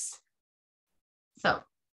colleagues. So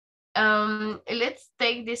let's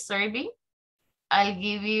take this survey. I'll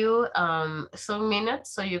give you some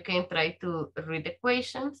minutes so you can try to read the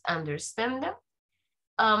questions, understand them.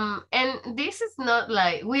 And this is not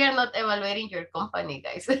like, we are not evaluating your company,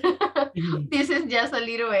 guys. This is just a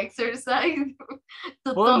little exercise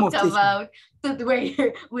to Almost, talk about,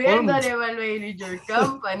 we are not almost. evaluating your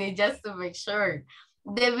company, just to make sure.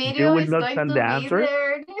 The You video will is not going send to the be answer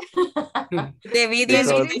there. The video is because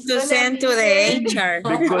going to send to the HR.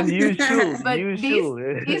 you should, But you this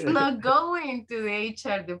is should. not going to the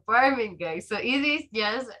HR department, guys. So it is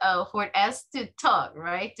just for us to talk,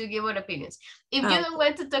 right? To give our opinions. If you don't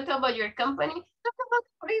want to talk about your company, talk about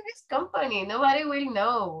the previous company. Nobody will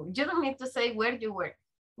know. You don't need to say where you work.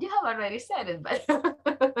 You have already said it, but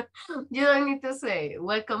you don't need to say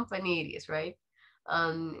what company it is, right?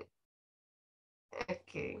 Um,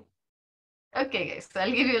 okay. Okay, guys. So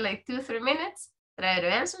I'll give you like 2-3 minutes. Try to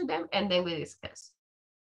answer them, and then we discuss.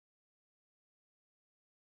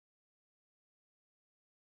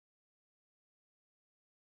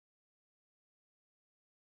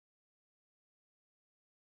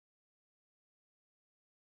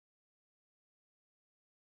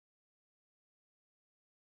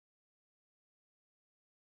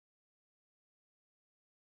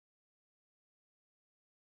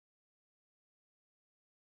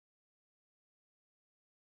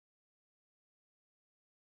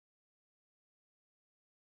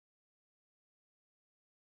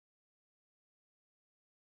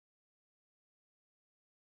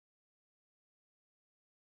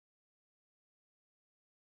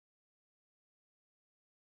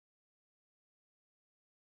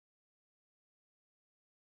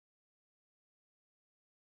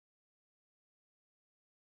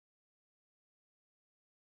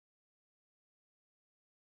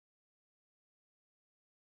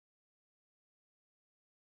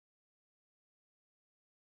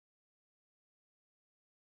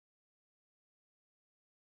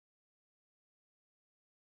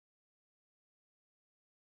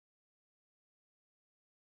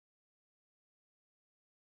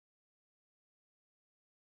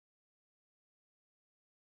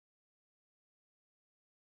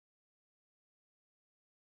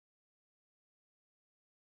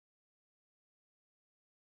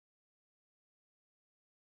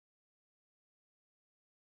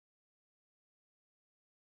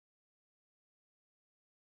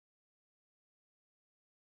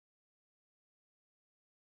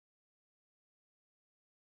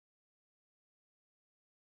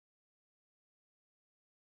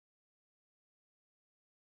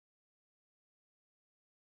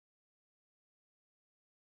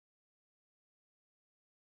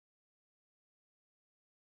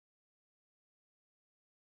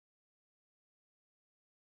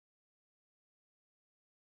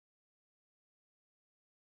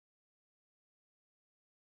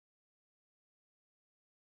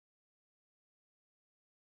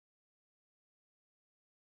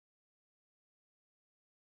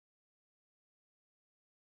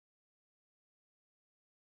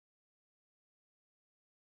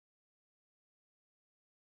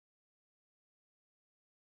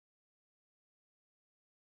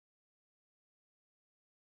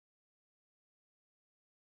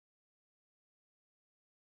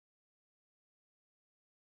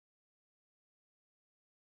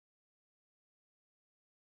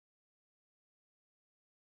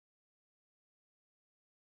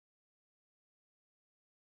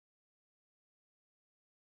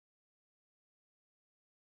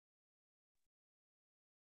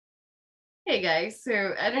 Okay, guys,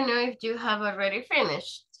 so I don't know if you have already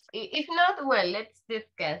finished. If not, well, let's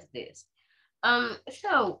discuss this.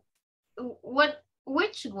 So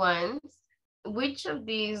which of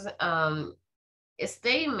these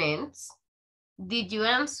statements did you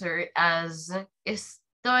answer as is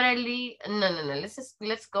totally, no,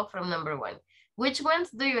 let's go from number one. Which ones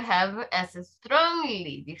do you have as a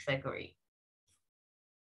strongly disagree?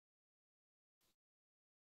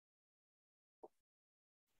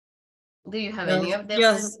 Do you have any of them?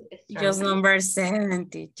 Just number 7,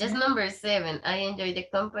 teacher. Just number 7. I enjoy the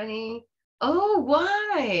company. Oh,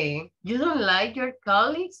 why? You don't like your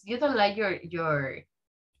colleagues? You don't like your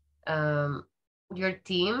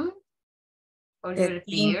team or The your peers?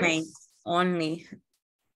 teammates only.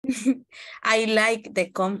 I like the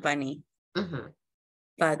company,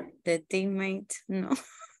 but the teammates, no.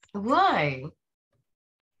 Why?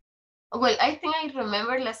 Well, I think I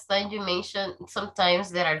remember last time you mentioned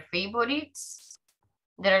sometimes there are favorites.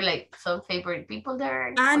 There are like some favorite people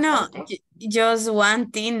there. No, just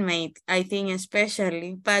one teammate, I think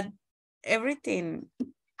especially, but everything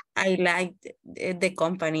I like the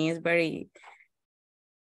company is very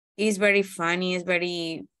funny,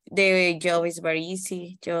 the job is very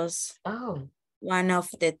easy, just one of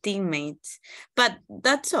the teammates, but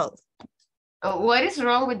that's all. What is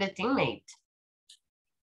wrong with the teammate?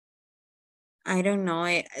 I don't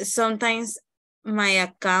know. Sometimes my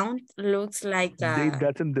account looks like they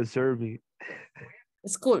doesn't deserve it.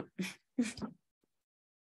 School.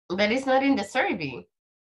 That is not in the survey.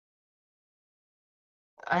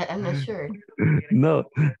 I'm not sure. No,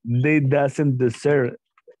 they doesn't deserve.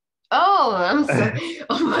 Oh, I'm sorry.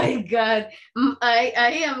 Oh my God.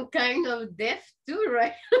 I am kind of deaf too,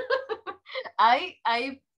 right? I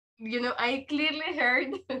clearly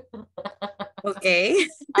heard. Okay.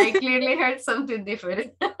 I clearly heard something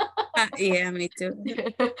different. Yeah, me too.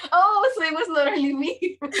 Oh, so it was not only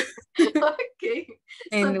me. Okay.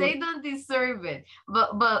 And so they don't deserve it.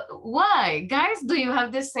 But why? Guys, do you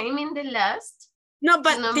have the same in the last? No,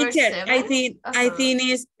 but number teacher, 7? I think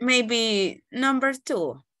it's maybe number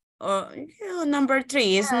 2 or number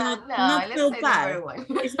 3. It's not so bad. Number 1.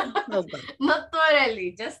 It's not so bad. Not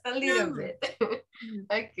totally, just a little bit.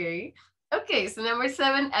 Okay. Okay, so number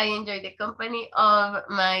 7, I enjoy the company of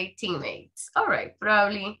my teammates. All right,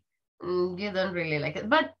 probably you don't really like it,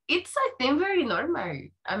 but it's, I think, very normal.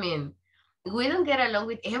 I mean, we don't get along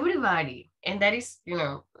with everybody, and that is,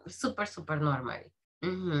 super, super normal.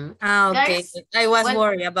 Okay. Guys, I was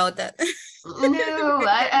worried about that. No,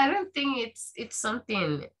 I don't think it's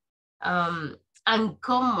something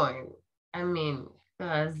uncommon. I mean,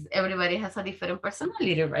 because everybody has a different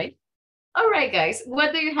personality, right? All right, guys,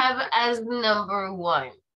 what do you have as number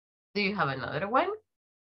 1? Do you have another one?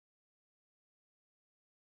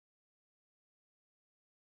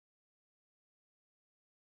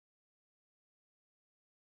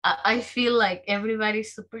 I feel like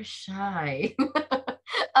everybody's super shy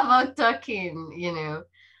about talking,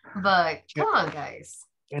 but come on, guys.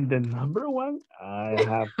 And the number 1, I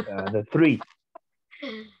have the 3.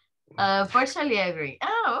 Partially agree.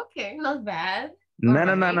 Oh, okay, not bad.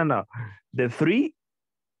 No. The 3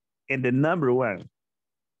 and the number 1.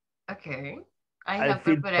 Okay. I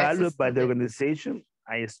feel valued by the organization.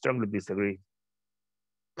 I strongly disagree.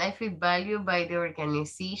 I feel valued by the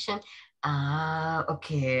organization.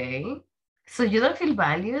 Okay. So you don't feel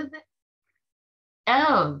valued?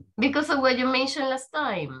 Oh, because of what you mentioned last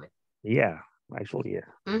time. Yeah, actually, yeah.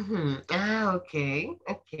 Okay.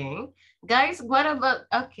 Guys, what about,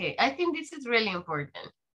 okay, I think this is really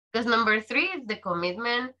important because number 3 is the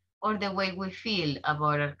commitment or the way we feel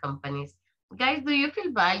about our companies. Guys, do you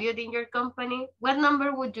feel valued in your company? What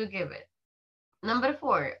number would you give it? Number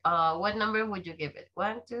 4, what number would you give it?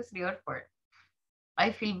 1, 2, 3, or 4?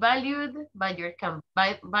 I feel valued by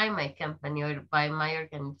by my company or by my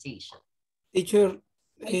organization. Teacher,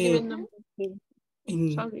 Sorry.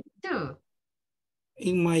 Two.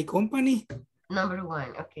 In my company. Number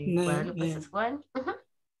 1, okay. Guadalupe is 1.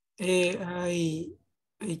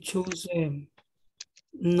 I choose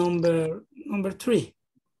number 3.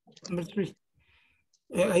 Number 3.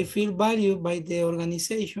 I feel valued by the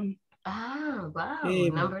organization. Wow.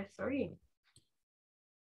 Number 3.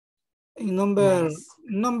 Number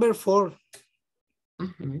 4.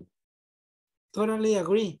 Totally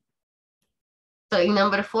agree. So in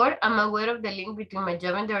number 4, I'm aware of the link between my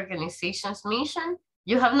job and the organization's mission.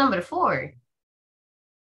 You have number 4.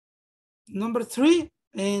 Number 3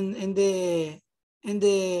 and the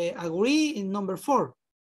agree in number 4.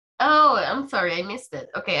 Oh, I'm sorry, I missed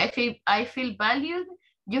it. Okay, I feel valued.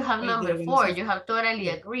 You have number 4. You have totally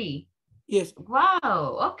agree. Yes.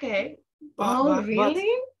 Wow. Okay.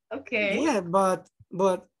 Really? Okay. Yeah, but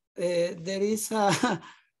there is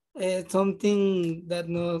something that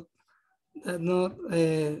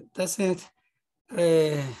doesn't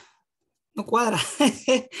no cuadra.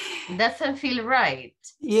 Doesn't feel right.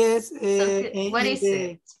 Yes, What is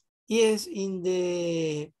it? yes, in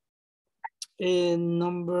the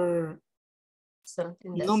number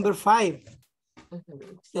Something number 5.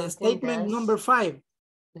 Something Statement number 5.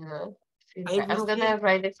 No, I I'm gonna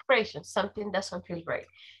write the expression. Something doesn't feel right.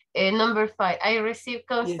 Number 5, I receive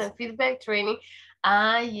constant feedback training.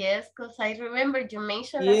 Yes, because I remember you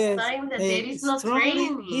mentioned last time that there is no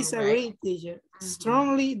training. Disagree, right? Teacher.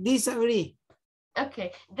 Strongly disagree.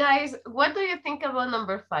 Okay, guys, what do you think about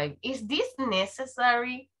number 5? Is this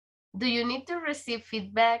necessary? Do you need to receive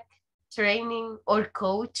feedback, training, or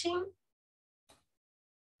coaching?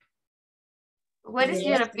 What is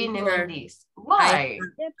your opinion on this? Why?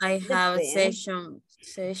 I have session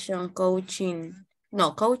coaching,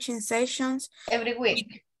 coaching sessions. Every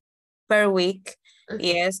week? Per week,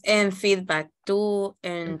 yes, and feedback too,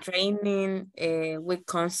 and training, we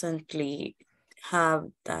constantly have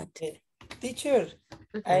that. Teacher,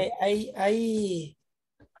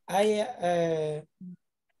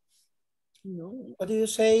 what do you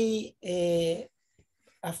say?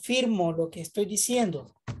 Afirmo lo que estoy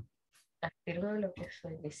diciendo. Afirmo lo que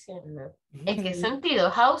estoy diciendo. ¿En qué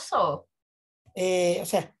sentido? How so? O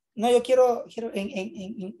sea, no, yo quiero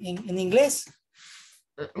en inglés.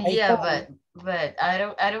 Yeah, but I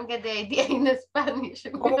don't get the idea in Spanish.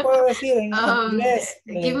 ¿Cómo puedo decir en inglés?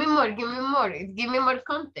 Give me more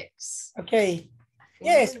context. Okay.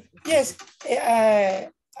 Yes.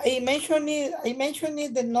 I mentioned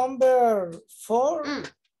it the number 4.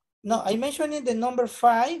 No, I mentioned it the number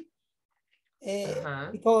 5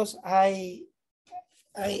 because I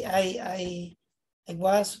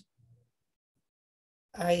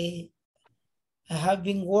have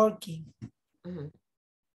been working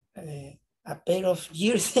a pair of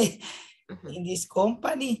years in this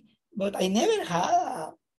company, but I never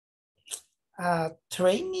had a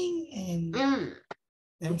training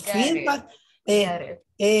and feedback.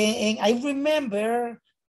 And I remember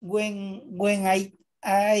when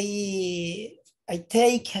I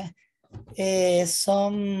take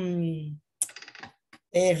some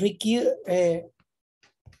I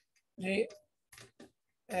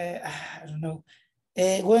don't know.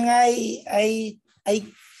 When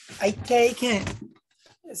I take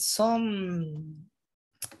some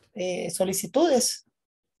solicitudes.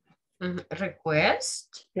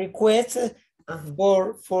 Requests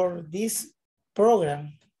for this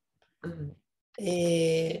program.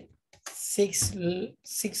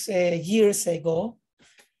 6 years ago.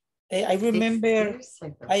 I remember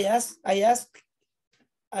I asked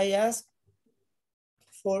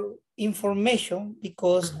for information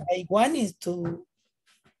because I wanted to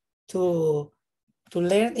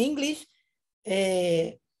learn English.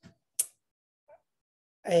 I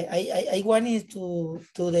wanted to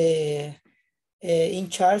the in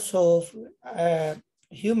charge of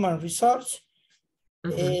human resource.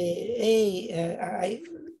 I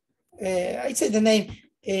said the name.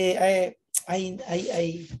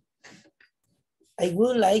 I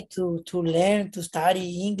would like to learn to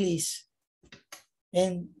study English,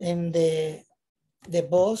 and the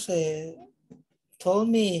boss told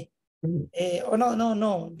me, oh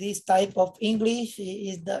no, this type of English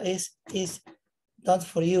is not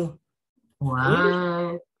for you. Wow.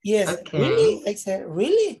 Really? Yes. Okay. Really? I said,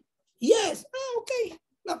 really? Yes. Oh, okay,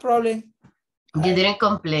 no problem. You didn't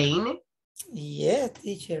complain? Yes,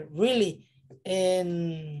 teacher, really.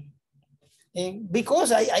 And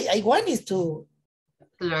because I wanted to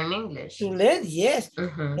learn English. To learn, yes.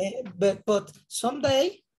 But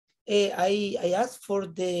someday I asked for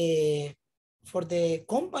the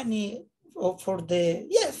company or for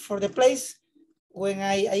the place when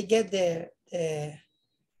I get the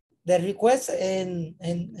request and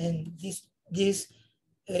this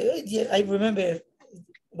I remember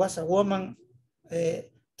was a woman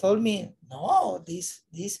told me, no, this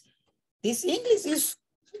English is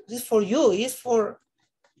for you, it's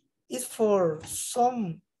for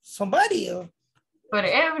somebody. For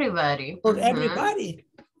everybody. For everybody.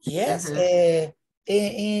 Yes.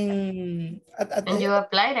 And you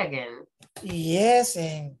applied again. Yes,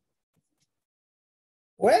 and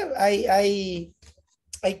well, I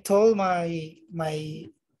told my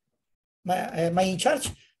in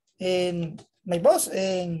charge and my boss,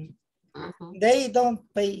 and they don't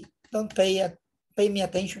pay me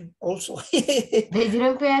attention also. They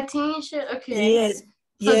didn't pay attention. Okay. Yes.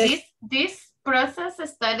 So this process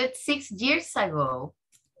started 6 years ago.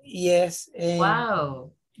 Yes.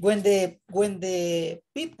 Wow. When the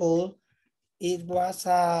people it was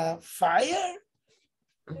a fire.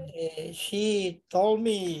 She told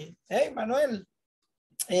me, hey, Manuel,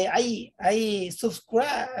 I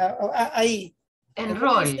subscribe, I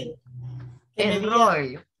Enroll. que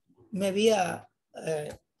Enroll. me había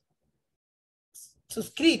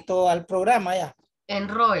suscrito al programa ya.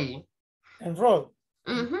 Enroll. Enroll.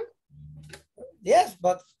 Mm-hmm. Yes,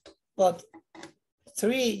 but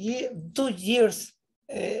 2 years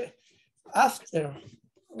after.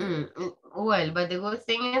 Well, but the good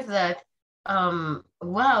thing is that,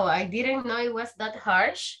 wow, I didn't know it was that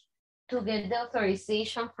harsh to get the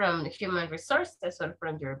authorization from human resources or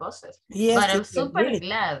from your bosses. Yes, but I'm super really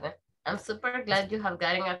glad. I'm super glad you have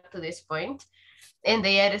gotten up to this point and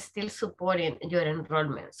they are still supporting your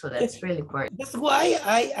enrollment. So that's really important. That's why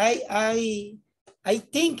I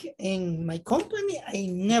think in my company, I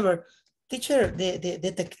never teacher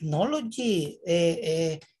the technology,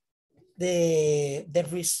 the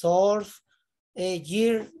resource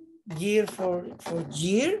year for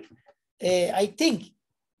year. I think,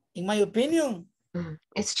 in my opinion,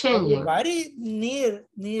 it's changing. Everybody need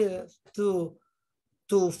to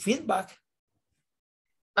feedback.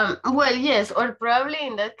 Well, yes, or probably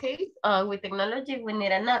in that case, with technology, we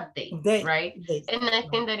need an update, right? And I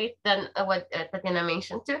think that is done what Tatiana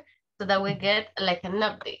mentioned too, so that we get like an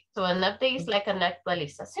update. So an update is like an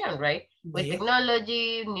actualization, right? With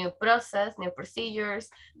technology, new process, new procedures.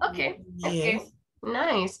 Okay, okay,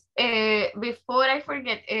 nice. Before I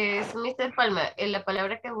forget, Mr. Palma, la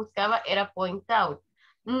palabra que buscaba era point out.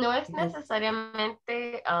 No es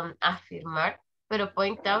necesariamente afirmar, pero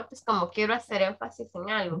point out es como quiero hacer énfasis en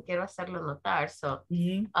algo, quiero hacerlo notar. So,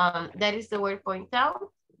 that is the word point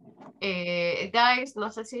out. Guys, no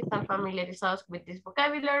sé si están familiarizados with this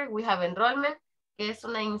vocabulary. We have enrollment, que es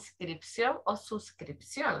una inscripción o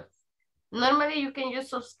suscripción. Normally you can use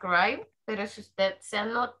subscribe, pero si usted se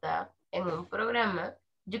anota en un programa,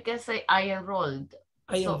 you can say I enrolled.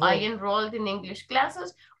 I enrolled in English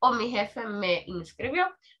classes, o mi jefe me inscribió.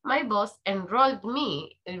 My boss enrolled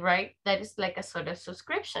me, right? That is like a sort of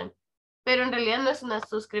subscription. Pero en realidad no es una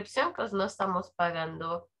suscripción, because no estamos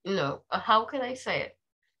pagando, no. How can I say it?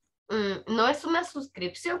 No es una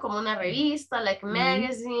suscripción como una revista, like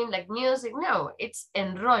magazine, like music. No, it's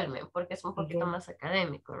enrollment, porque es un poquito más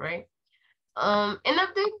académico, right? An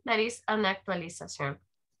update, that is an actualización.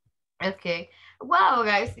 Okay. Wow,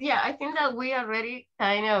 guys. Yeah, I think that we already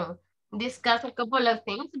kind of discussed a couple of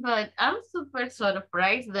things, but I'm super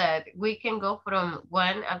surprised that we can go from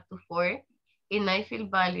 1 up to 4, and I feel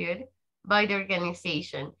valued by the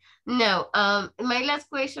organization. Now, my last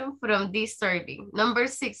question from this survey, number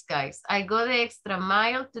 6, guys. I go the extra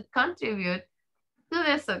mile to contribute to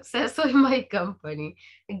the success of my company.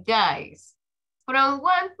 Guys, from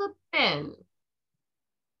 1 to 10,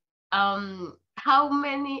 how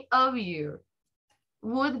many of you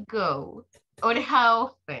would go, or how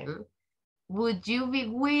often would you be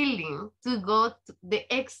willing to go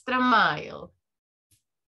the extra mile?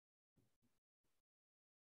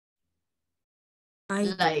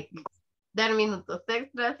 Like dar minutos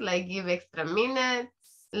extras, like give extra minutes,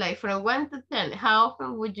 like from 1 to 10, how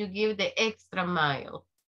often would you give the extra mile?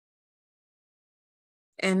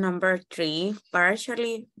 And number 3,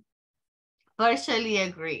 partially. Partially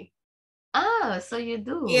agree. Ah, so you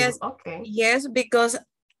do. Yes. Okay. Yes, because,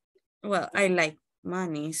 well, I like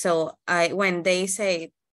money. So when they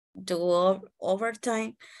say do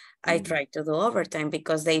overtime, I try to do overtime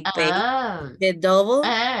because they pay the double.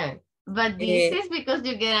 But this is because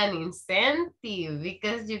you get an incentive,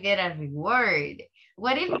 because you get a reward.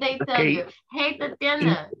 What if they tell you, hey,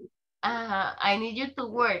 Tatiana, I need you to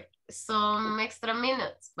work some extra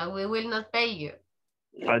minutes, but we will not pay you?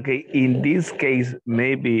 Okay, in this case,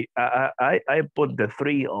 maybe I put the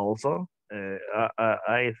 3 also.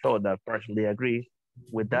 I thought that partially agree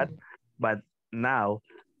with that, but now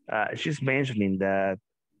she's mentioning that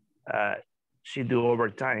she do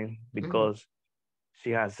overtime because she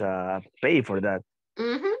has pay for that.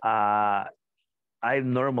 I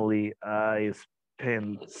normally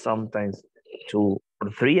spend sometimes 2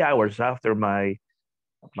 or 3 hours after my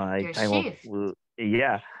Your time shift. of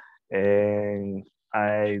and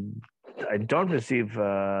I don't receive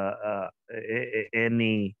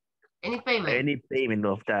any payment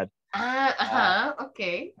of that.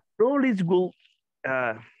 Okay. Probably it will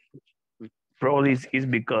probably is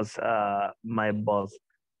because my boss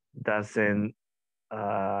doesn't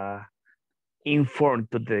inform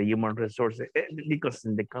to the human resources because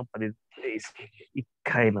in the company it's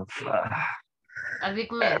kind of a big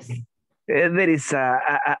mess. There is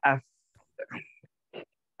a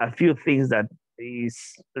few things that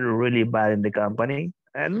is really bad in the company,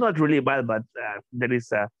 and not really bad, but there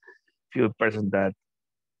is few person that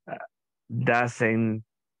uh, doesn't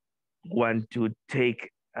want to take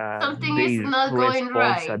Something is their not going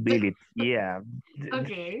right. responsibility. Yeah,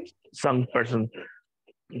 Okay. some person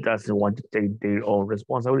doesn't want to take their own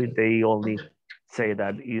responsibility. They only say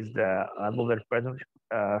that is the another person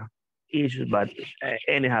uh, issue. But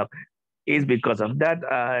anyhow, it's because of that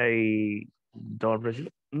I don't receive.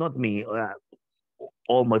 Not me.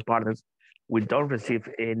 All my partners, we don't receive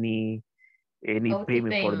any OT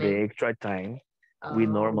payment for the payment. extra time. We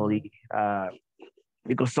Oh. normally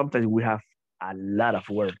because sometimes we have a lot of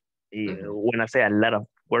work. Mhm. When I say a lot of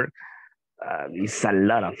work, it's a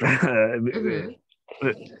lot of. Mhm.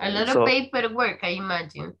 A lot of So paperwork, I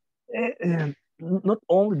imagine. not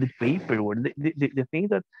only the paperwork, the thing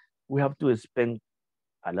that we have to spend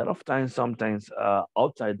a lot of time sometimes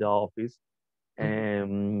outside the office, Mhm.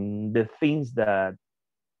 and the things that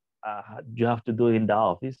you have to do in the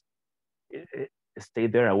office stay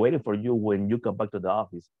there waiting for you when you come back to the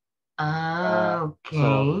office. Ah, So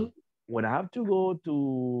okay. when I have to go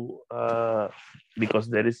to because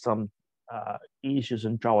there is some issues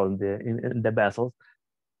and trouble in the vessels,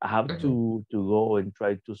 I have Mhm. to go and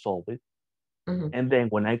try to solve it. Mhm. And then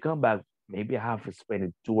when I come back, maybe I have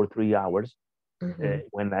spent 2 or 3 hours. Mhm.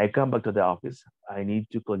 When I come back to the office, I need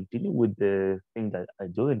to continue with the thing that I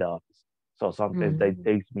do in the office. So sometimes that Mhm.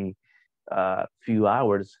 takes me a few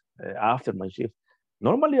hours after my shift.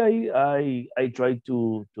 Normally, I try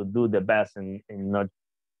to do the best and not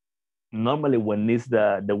normally when it's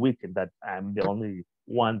the weekend that I'm the only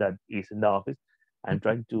one that is in the office, I'm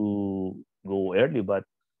trying to go early, but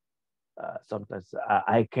sometimes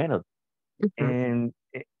I cannot, Mhm.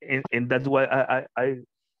 and that's why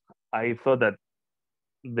I thought that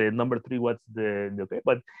the number three was the okay,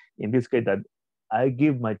 but in this case that I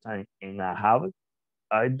give my time and I have it,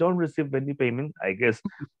 I don't receive any payment. I guess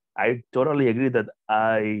I totally agree that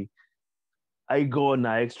I go an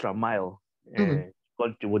extra mile Mhm.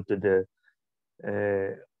 contribute to the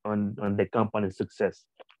on the company's success.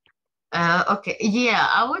 Okay. Yeah,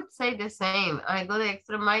 I would say the same. I go the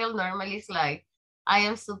extra mile. Normally, it's like I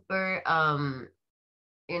am super,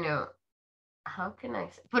 you know, how can I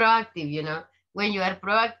say proactive, when you are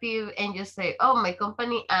proactive and you say, oh, my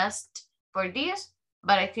company asked for this,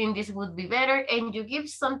 but I think this would be better, and you give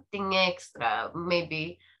something extra,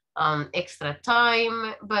 maybe extra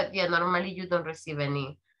time, but yeah, normally you don't receive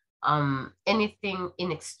anything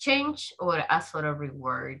in exchange or as for a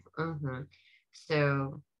reward.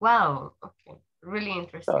 So wow, okay, really So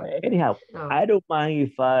interesting. anyhow, So I don't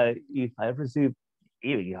mind if I receive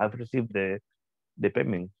even if I've received the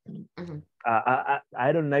payment. mhm,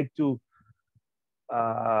 I don't like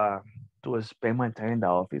uh to spend my time in the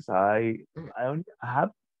office. mhm, I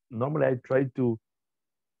have normally I try to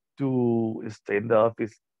stay in the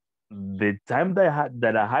office the time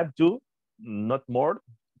that I have to, not more,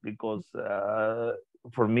 because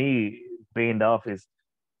for me being in the office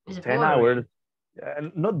it's 10 hours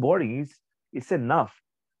boring. not boring. It's enough.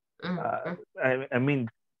 Mhm, Uh, I mean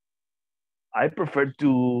I prefer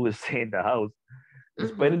to stay in the house. mhm,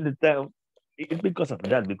 Spending the time it's because of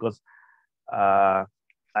that because uh,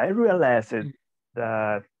 I realized it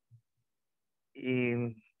that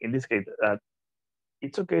in this case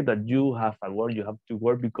it's okay that you have a work you have to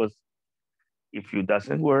work because if you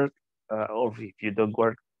doesn't work or if you don't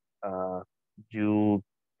work uh, you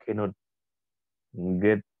cannot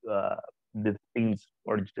get the things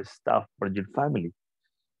or the stuff for your family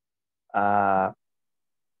uh,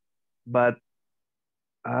 but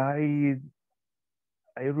I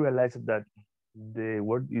I realized that the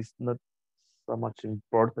work is not so much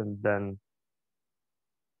important than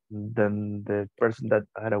the person that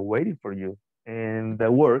had waiting for you. And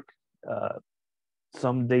the work, uh,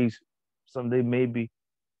 some days, someday maybe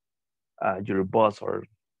your boss or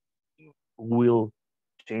will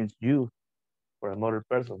change you for another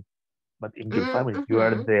person. But in your family, you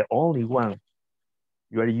are mhm. the only one.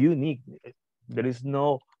 You are unique. There is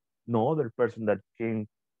no other person that can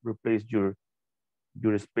replace your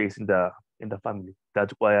space in the family.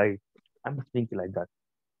 That's why I'm thinking like that.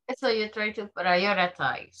 So you try to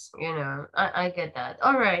prioritize, I get that.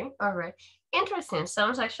 All right, all right. Interesting.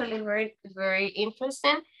 Sounds actually very, very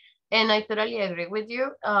interesting. And I totally agree with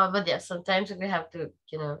you. But yeah, sometimes we have to,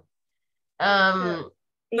 So, um,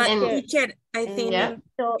 But and teacher, teacher, I think yeah.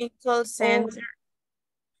 so, in call oh, center,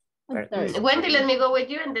 I'm sorry. Wendy, let me go with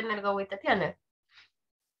you and then I'll go with Tatiana.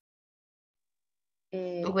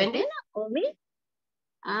 Wendy? Tatiana or me?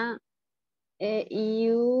 Ah,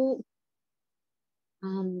 you,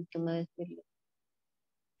 ¿cómo decirlo?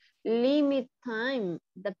 Limit time,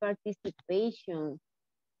 the participation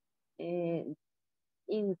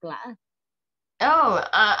in class. Oh,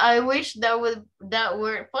 I wish that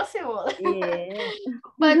were possible. Yeah.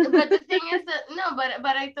 But the thing is that no,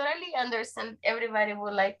 but I totally understand. Everybody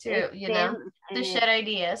would like to, Extend, to share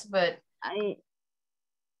ideas, but I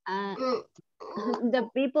mm, the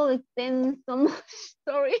people extend so much.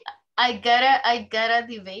 Sorry. I gotta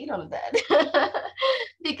debate on that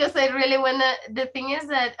because I really wanna. The thing is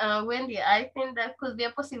that Wendy, I think that could be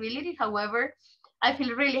a possibility. However, I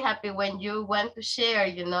feel really happy when you want to share,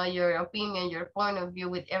 your opinion, your point of view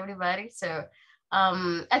with everybody. So,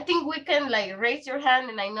 I think we can like raise your hand,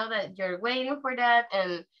 and I know that you're waiting for that,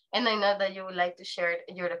 and I know that you would like to share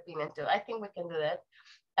your opinion too. I think we can do that.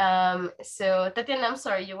 So Tatiana, I'm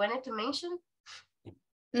sorry, you wanted to mention?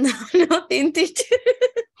 No, nothing, teacher.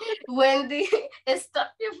 Wendy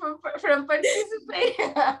stop you from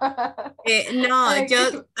participating. No,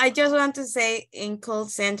 Okay. I just want to say in call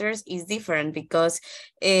centers is different because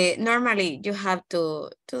normally you have to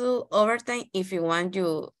do overtime if you want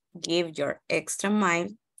to give your extra mile,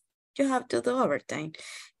 you have to do overtime.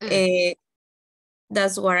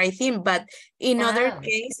 That's what I think. But in other Oh.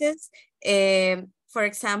 cases, for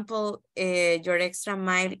example, your extra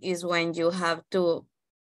mile is when you have to,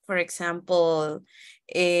 for example,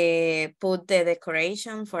 put the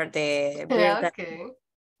decoration for the birthday, Okay.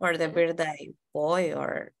 for the birthday boy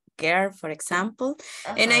or girl, for example.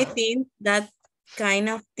 And I Uh-huh. think that kind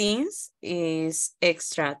of things is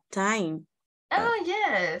extra time. But Oh,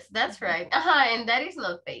 yes, that's right. And that is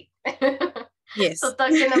not paid. So yes,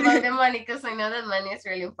 talking about the money, because I know that money is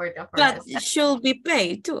really important for but us. it should be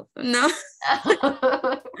paid too. No,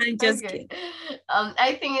 I'm just Okay. kidding.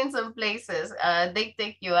 I think in some places, they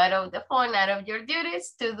take you out of the phone, out of your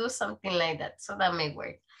duties to do something like that. So that may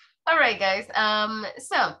work. All right, guys.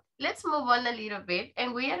 So let's move on a little bit,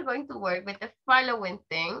 and we are going to work with the following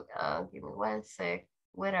thing. Give me one sec.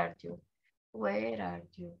 Where are you? Where are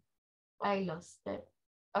you? I lost it.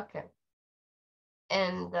 Okay.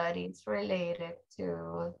 And that is related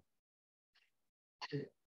to,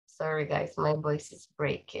 sorry guys, my voice is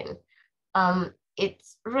breaking.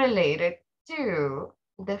 It's related to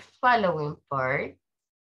the following part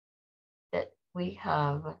that we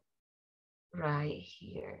have right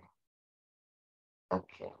here.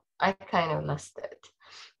 Okay, I kind of lost it.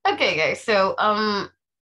 Okay, guys, so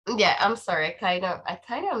yeah, I'm sorry, I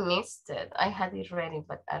kind of missed it. I had it ready,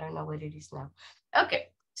 but I don't know what it is now. Okay,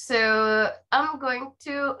 so I'm going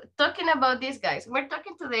to talking about these guys. We're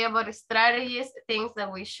talking today about strategies, things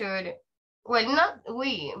that we should, well, not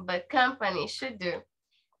we, but companies should do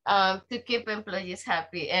to keep employees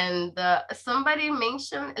happy. And somebody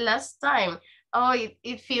mentioned last time, oh,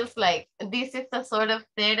 it feels like this is a sort of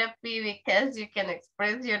therapy because you can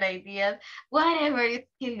express your ideas, whatever is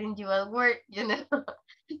killing you at work.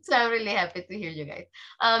 So I'm really happy to hear you guys.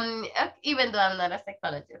 Even though I'm not a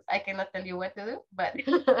psychologist, I cannot tell you what to do, but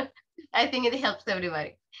I think it helps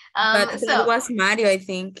everybody. But that So, was Mario, I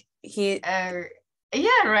think. yeah,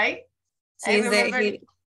 right. I He's the remember he's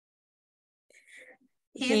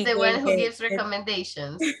he the one gave who gives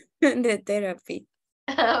recommendations. the therapy.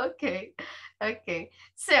 Okay, okay.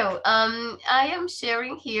 So I am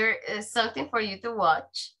sharing here something for you to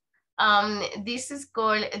watch. This is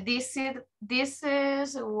called, this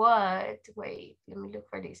is what, wait, let me look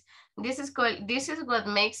for this. This is what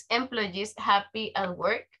makes employees happy at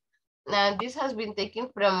work. Now, this has been taken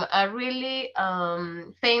from a really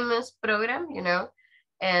famous program,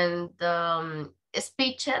 and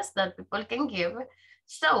speeches that people can give.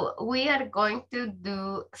 So we are going to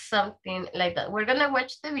do something like that. We're gonna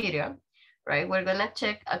watch the video, right? We're gonna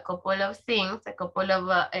check a couple of things, a couple of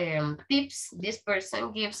tips this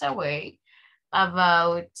person gives away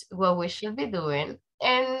about what we should be doing.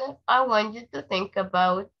 And I want you to think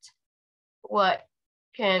about what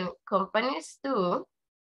can companies do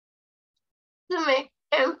to make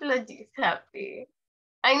employees happy.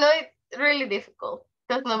 I know it's really difficult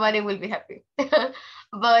because nobody will be happy,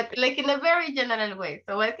 but like in a very general way.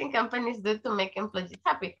 So what can companies do to make employees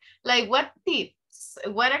happy? Like what tips,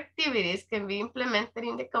 what activities can be implemented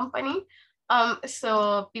in the company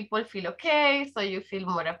so people feel okay, so you feel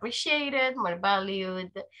more appreciated, more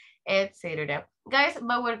valued, etc. Guys,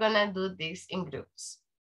 but we're gonna do this in groups.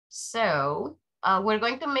 So we're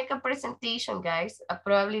going to make a presentation, guys.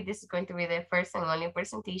 Probably this is going to be the first and only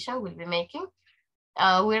presentation we'll be making.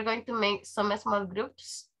 We're going to make some small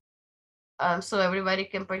groups so everybody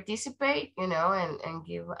can participate, and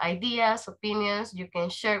give ideas, opinions. You can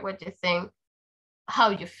share what you think, how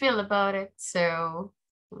you feel about it. So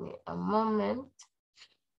give me a moment.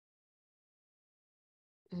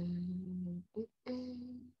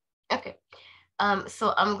 Okay.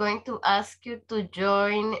 So I'm going to ask you to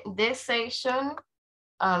join this session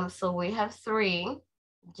So we have 3.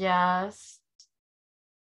 Just,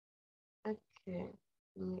 okay,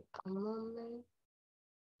 give me a moment.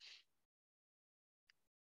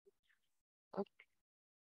 Okay,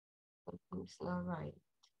 something's not right.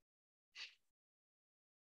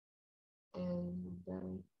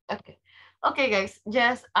 And okay, okay, guys.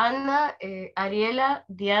 Just Anna, Ariela,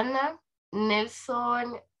 Diana,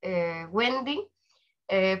 Nelson, Wendy.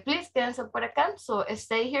 Please quédense por acá. So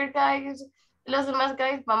stay here, guys. Los demás,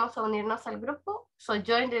 guys, vamos a unirnos al grupo. So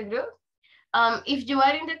join the group. If you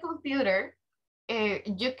are in the computer,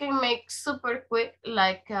 you can make super quick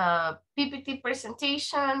like a PPT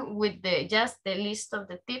presentation with just the list of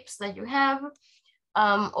the tips that you have,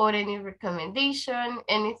 or any recommendation,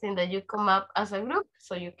 anything that you come up as a group,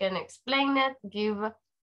 so you can explain it, give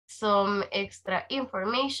some extra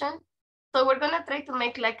information. So we're gonna try to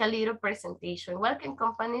make like a little presentation. What can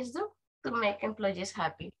companies do to make employees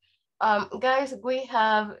happy? Guys, we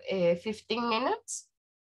have 15 minutes.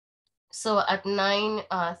 So at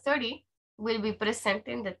 9:30, we'll be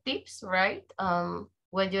presenting the tips, right?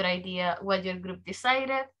 What your idea, what your group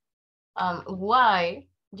decided, why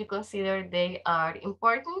you consider they are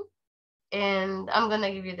important, and I'm gonna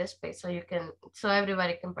give you the space so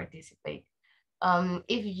everybody can participate.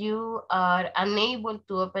 If you are unable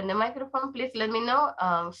to open the microphone, please let me know,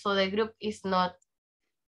 so the group is not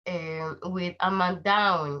with a man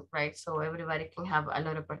down, right? So everybody can have a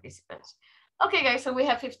lot of participants. Okay, guys, so we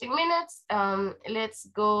have 15 minutes. Let's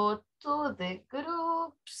go to the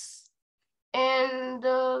groups. And,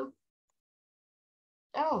 oh,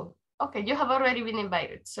 okay, you have already been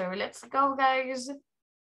invited. So let's go, guys.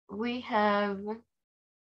 We have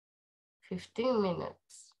 15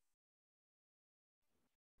 minutes.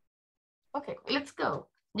 Okay, let's go.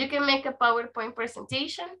 You can make a PowerPoint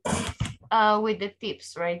presentation with the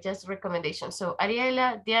tips, right? Just recommendations. So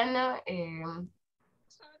Ariela, Diana,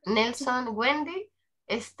 Nelson, Wendy,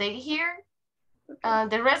 stay here.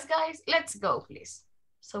 The rest, guys, let's go, please.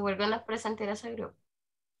 So we're gonna present it as a group.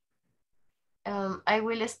 I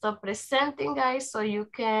will stop presenting, guys, so you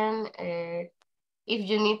can, if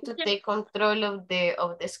you need to take control of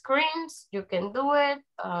the screens, you can do it.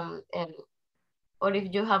 Or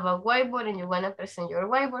if you have a whiteboard and you wanna present your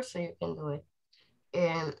whiteboard, so you can do it.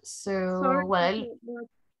 And so, Sorry, well,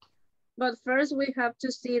 but first we have to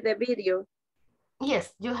see the video.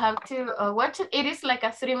 yes, you have to watch it. It is like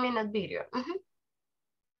a 3-minute video.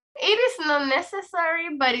 It is not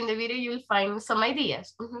necessary, but in the video you'll find some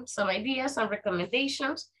ideas, some ideas, some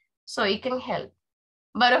recommendations, so it can help.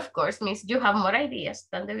 But of course, Miss, you have more ideas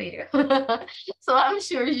than the video. So I'm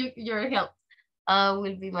sure your help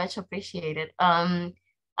will be much appreciated. I'm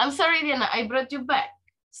sorry, Diana, I brought you back.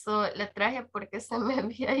 So la traje porque se me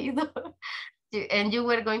había ido. And you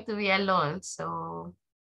were going to be alone, so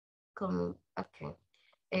come,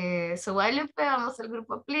 okay. So while you vamos al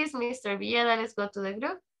grupo, please, Mr. Villeda, let's go to the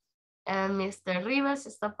group. And Mr. Rivas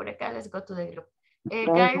está por acá, let's go to the group.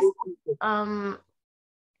 Guys,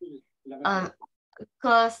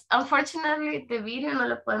 because unfortunately the video no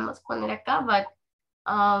lo podemos poner acá, but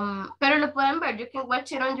pero lo pueden ver. You can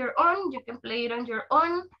watch it on your own, you can play it on your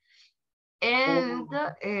own, and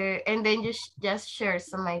then you just share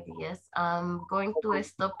some ideas. I'm going to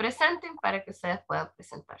stop presenting para que ustedes puedan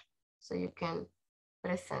presentar. So you can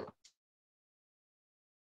present.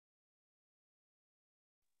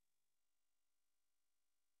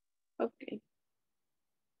 Okay.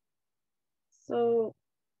 So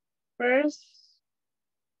first,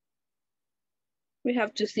 we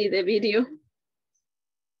have to see the video.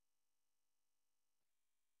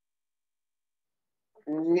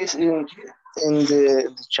 Is in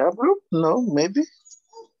the chat group? No, maybe.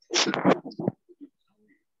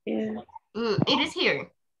 Yeah. It is here.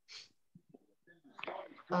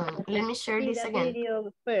 Let me share this again.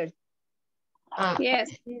 Video first. Yes.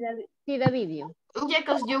 See the video. Yeah,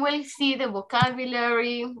 because you will see the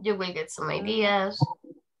vocabulary, you will get some ideas.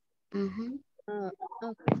 Okay.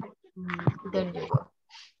 There you go.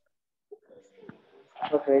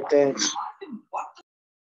 Okay, thanks.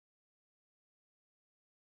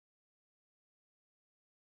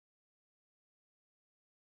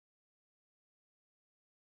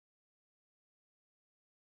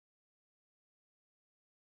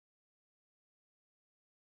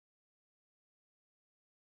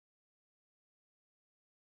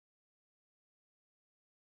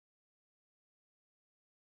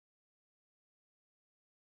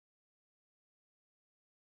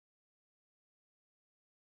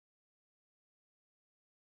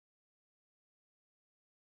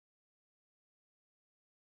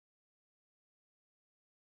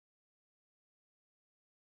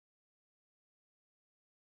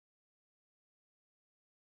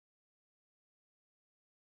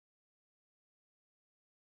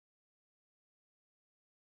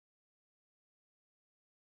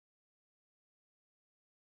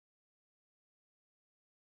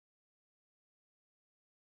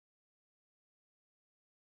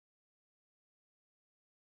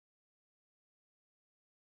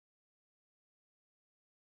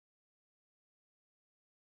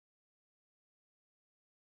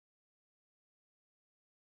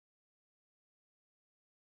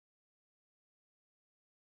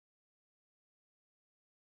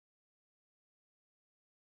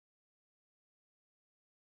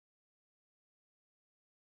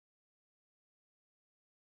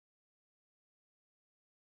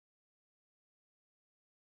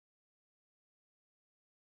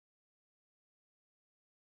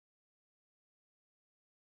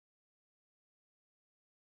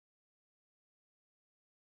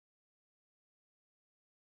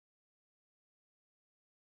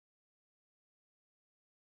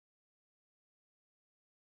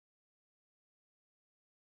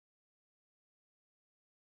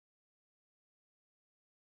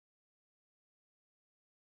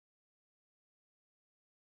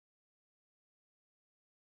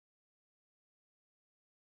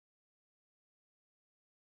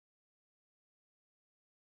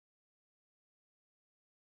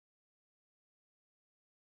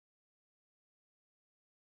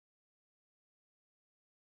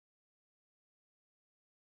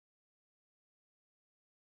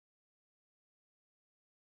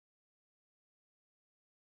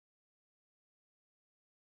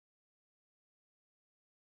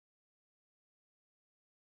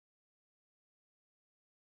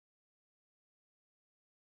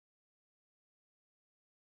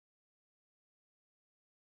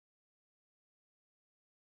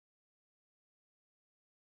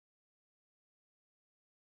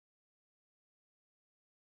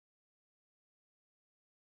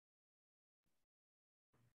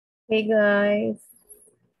 Hey guys,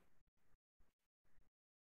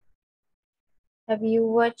 have you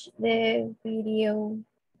watched the video?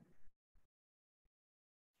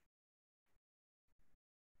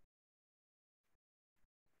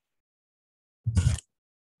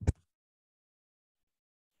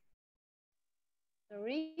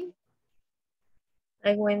 Sorry.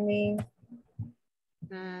 Hi Wendy.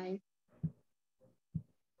 Ay.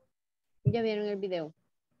 ¿Ya vieron el video?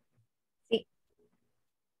 Sí.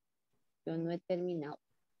 Yo no he terminado.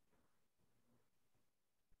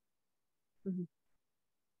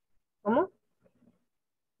 ¿Cómo?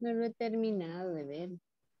 No lo he terminado de ver.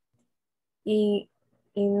 Y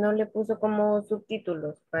no le puso como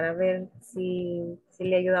subtítulos para ver si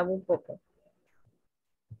le ayudaba un poco.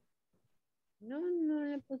 No, no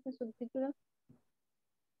le puse subtítulos.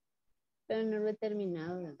 Pero no lo he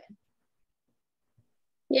terminado de ver.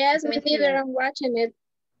 Yes, me Entonces, neither. I'm watching it.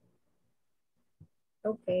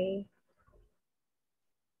 Okay.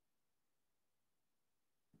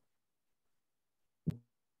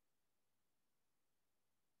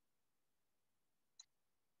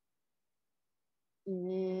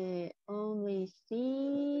 Only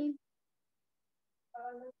see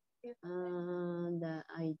the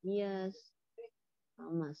ideas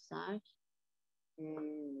of massage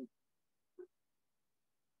and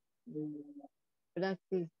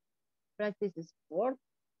practice sport,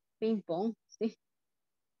 ping pong, sí.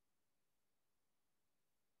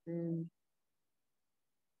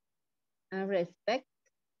 Respect.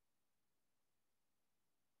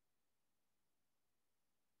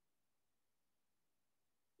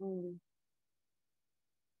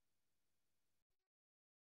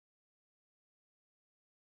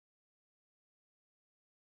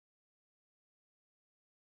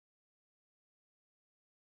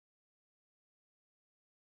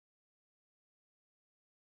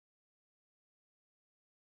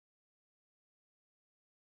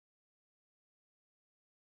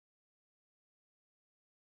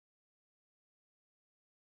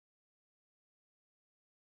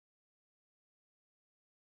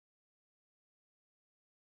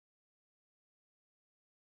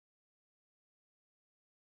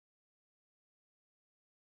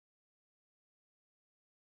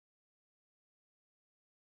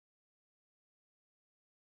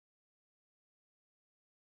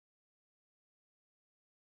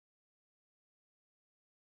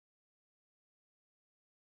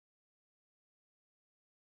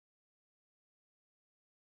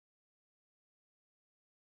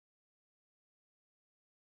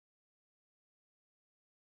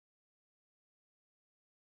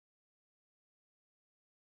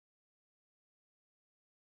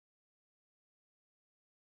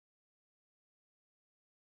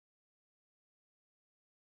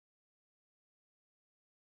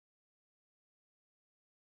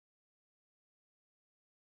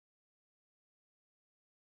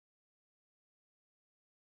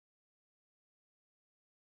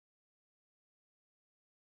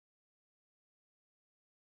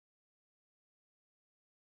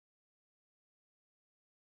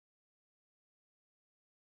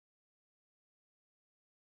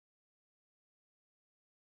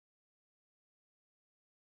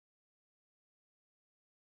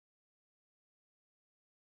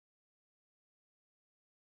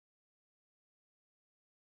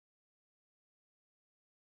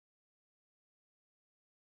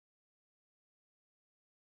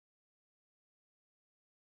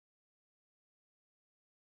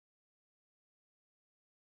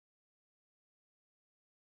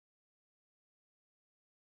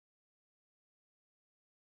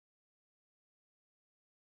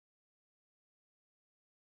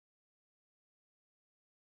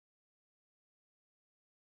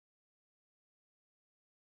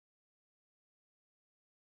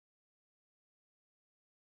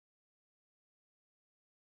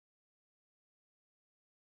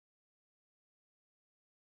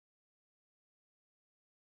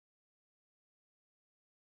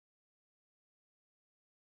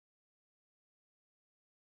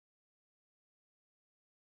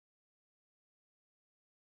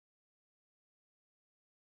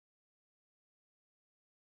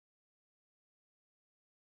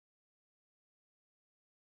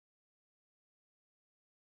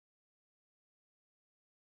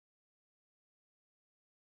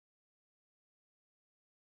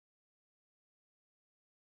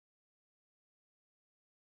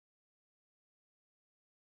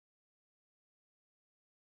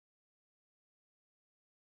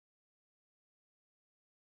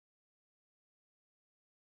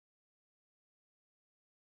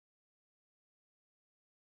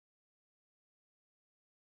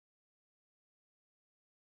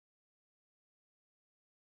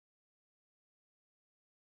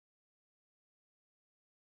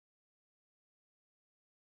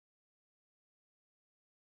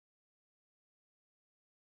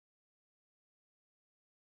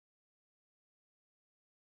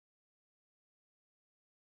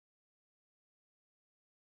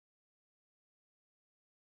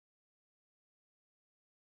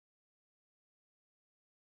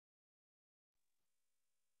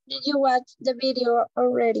 Did you watch the video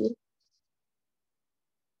already?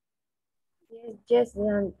 Yes,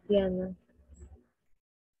 Diana.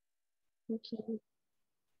 Okay.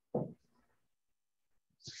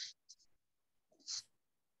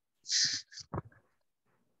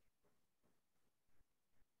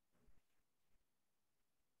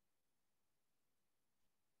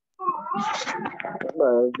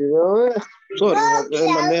 Bueno, el video es sobre el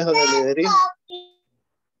manejo de liderazgo.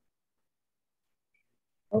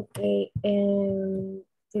 Ok,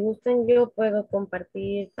 si gustan yo puedo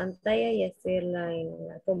compartir pantalla y hacerla en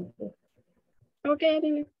la compu. Okay,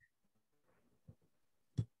 dime.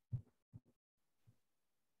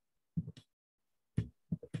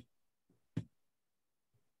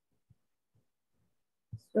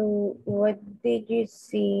 So what did you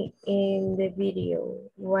see in the video?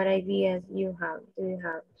 What ideas do you have?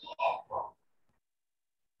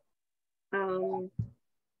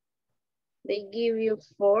 They give you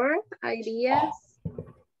 4 ideas.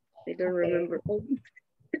 I don't remember.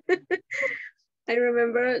 I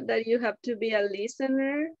remember that you have to be a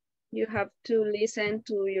listener. You have to listen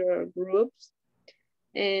to your groups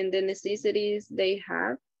and the necessities they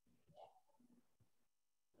have.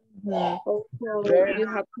 Also, you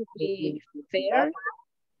have to be fair.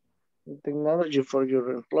 Technology for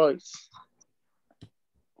your employees.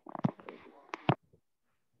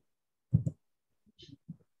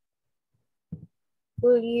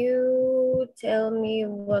 Will you tell me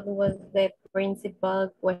what was the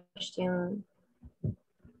principal question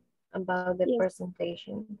about the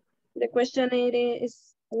presentation? The question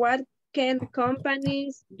is, what can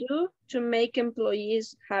companies do to make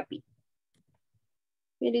employees happy?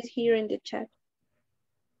 It is here in the chat.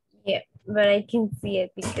 Yeah, but I can see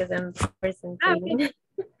it because I'm presenting. Okay.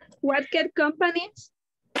 What can companies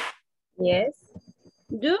Yes.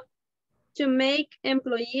 do to make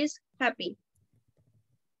employees happy?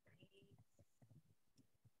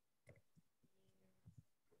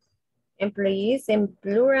 Employees in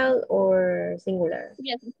plural or singular?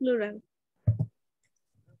 Yes, plural.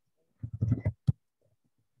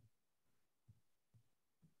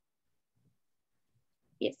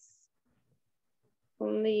 Yes.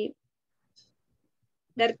 Only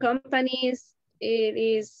that companies, it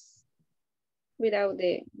is without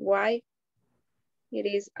the Y. It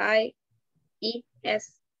is IES.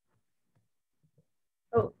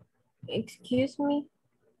 Oh, excuse me?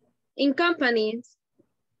 In companies,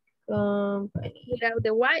 Company. without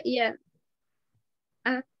the Y, yeah.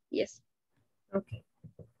 Yes. Okay.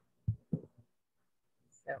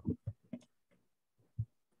 So,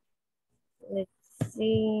 let's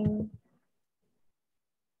see.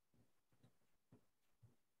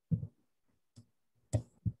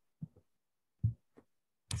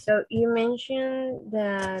 So you mentioned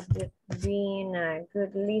that being a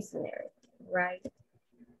good listener, right?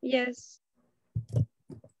 Yes.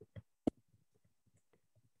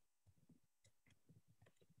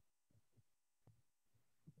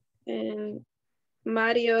 And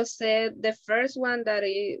Mario said the first one that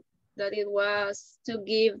it was to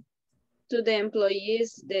give to the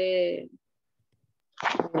employees the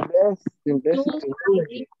Invest in tools.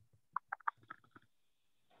 technology.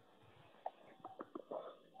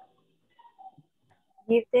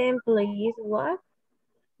 Give the employees what?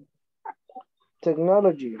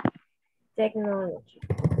 Technology. Technology.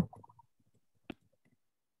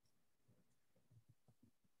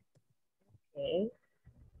 Okay.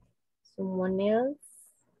 Someone else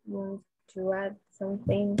wants to add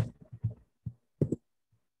something?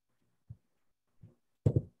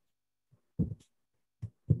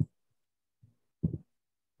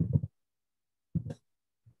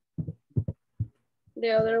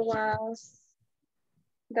 The other was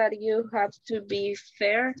that you have to be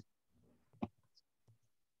fair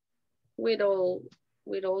with all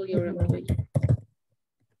your employees.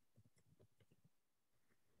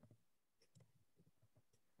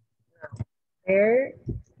 Fair.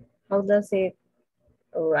 How does it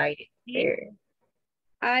write it? Fair.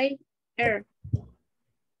 I-R.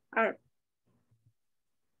 R.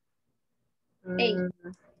 A.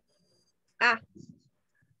 A.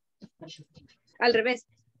 Al revés.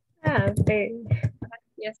 Fair.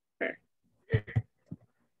 Yes, fair.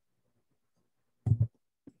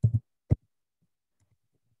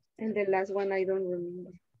 And the last one, I don't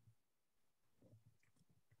remember.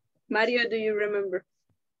 Mario, do you remember?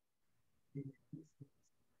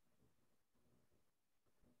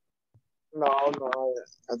 No,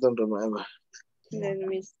 I don't remember. Let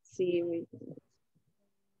me see.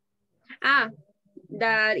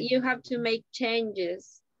 That you have to make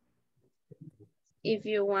changes if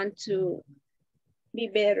you want to be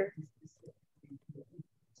better.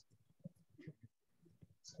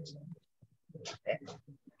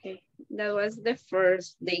 Okay, that was the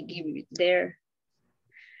first they give you there.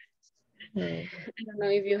 Hmm. I don't know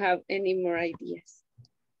if you have any more ideas.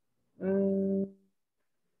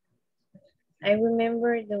 I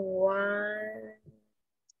remember the one,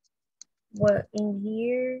 well, in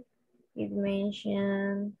here it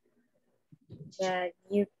mentioned that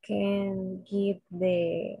you can give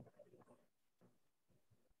the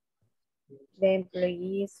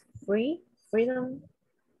employees freedom.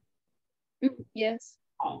 Yes.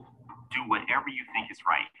 Do whatever you think is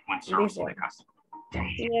right when servicing the customer.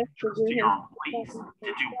 Yes, Trust to your employees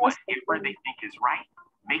to do whatever they think is right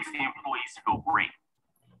makes the employees feel great.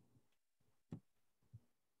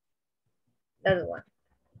 That's one.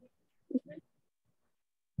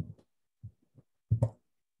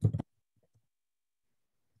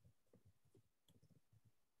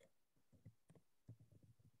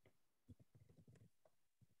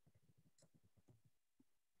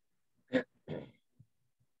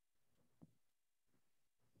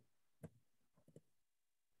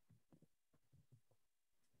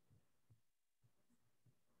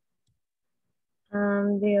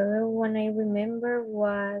 The other one I remember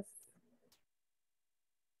was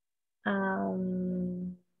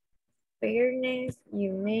fairness,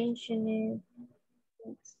 you mentioned it,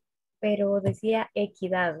 pero decía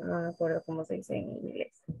equidad, no me acuerdo cómo se dice en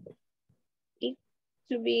inglés.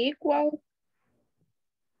 To be equal.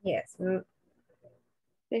 Yes.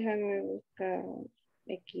 Déjame buscar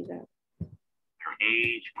equidad. Their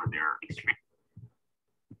age or their experience.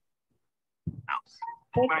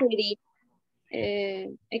 Equity.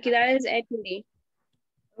 Equidad es equity.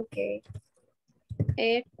 Okay.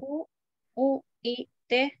 E-Q-U-I-T-Y.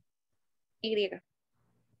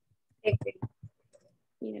 Equity.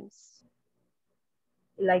 Yes.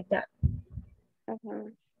 Like that.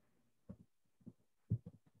 Uh-huh.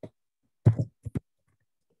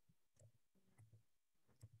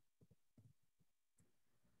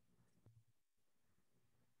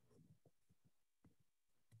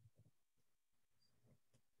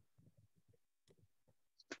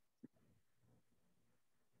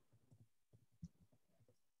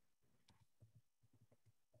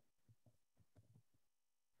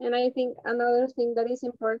 And I think another thing that is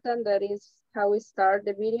important, that is how we start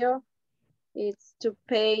the video, is to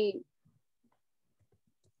pay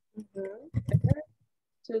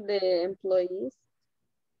to the employees.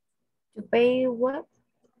 To pay what?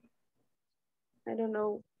 I don't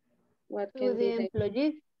know what To can the be the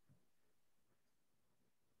employees.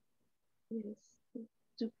 yes,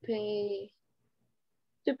 to pay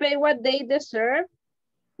what they deserve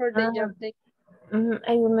for the job they.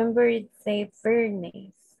 I remember it say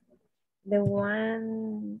fairness. The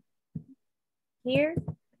one here.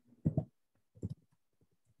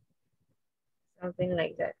 Something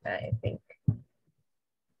like that, I think.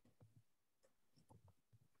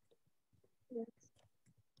 Yes.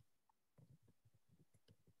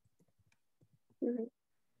 Mm-hmm.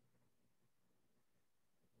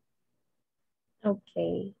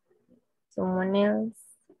 Okay. Someone else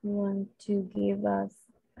want to give us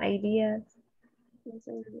ideas? Yes,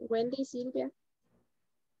 Wendy, Silvia.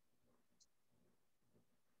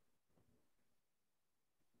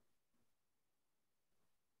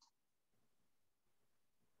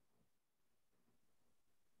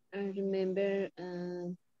 I remember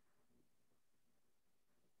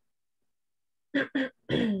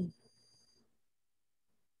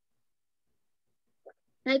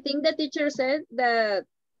I think the teacher said that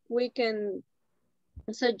we can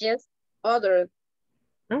suggest other,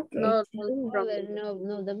 Okay. not only from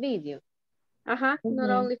no, the video. not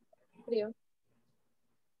only video.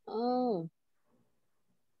 Oh.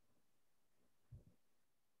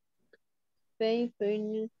 Pay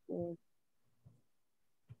fairness.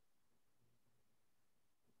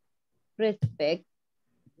 Respect.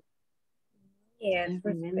 Yes, I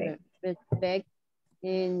remember. respect. Respect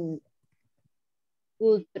and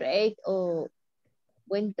good trade o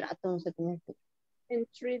buen trato, no sé cómo se. And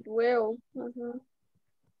treat well.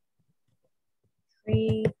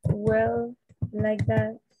 Treat well, like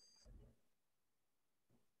that.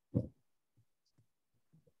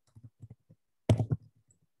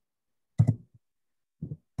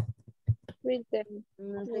 Treat them.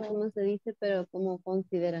 No sé cómo se dice, pero como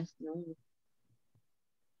consideración.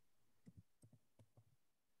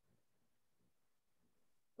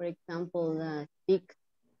 For example, the sick,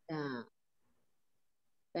 the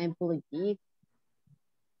employees.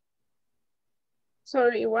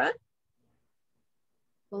 Sorry, what?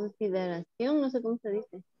 Consideración, no sé cómo se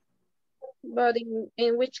dice. But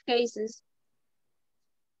in which cases?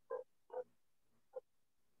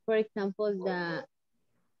 For example, the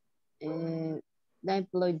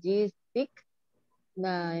employee is sick,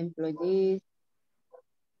 The employees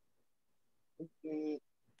se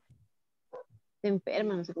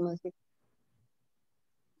enferman, no sé cómo decir.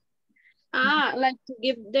 Like to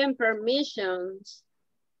give them permissions.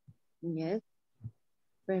 Yes,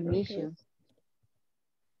 permissions.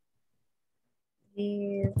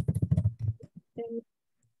 Give Them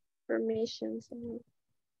permissions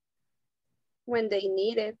when they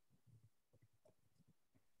need it.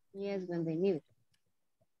 Yes, when they need it.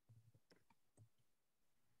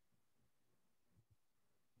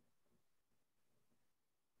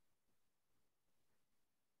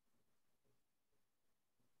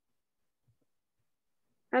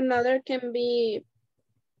 Another can be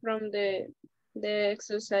from the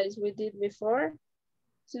exercise we did before,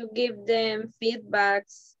 to give them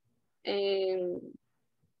feedbacks and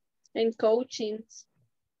coachings.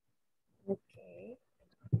 okay.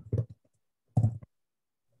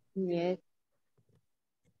 Yes.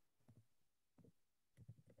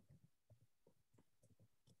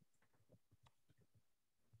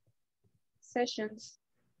 Sessions.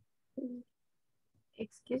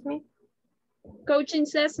 Excuse me. Coaching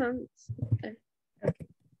sessions. Okay.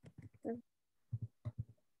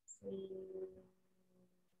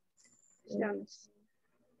 Sessions.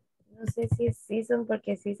 No sé si es season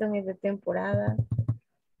porque season es de temporada.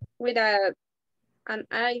 With an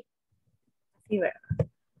I. Sí, ¿verdad?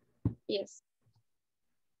 Yes.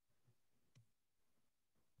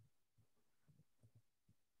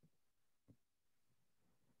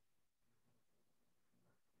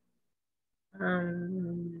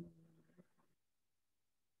 I'm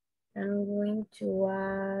going to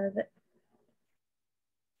add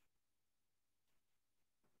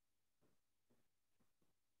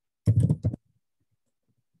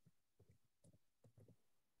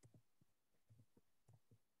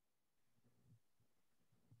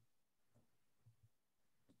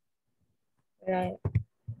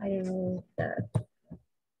I don't know that.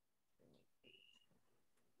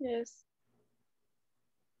 Yes.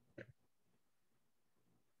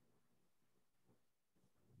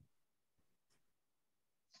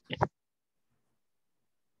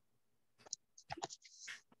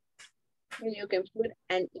 And you can put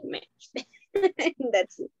an image.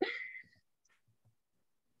 That's it.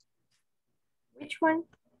 Which one?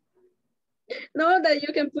 No, that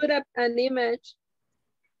you can put up an image.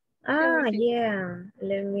 Yeah.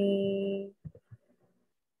 Let me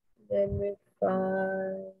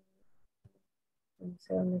find. No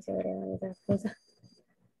sé dónde se agregan esas cosas.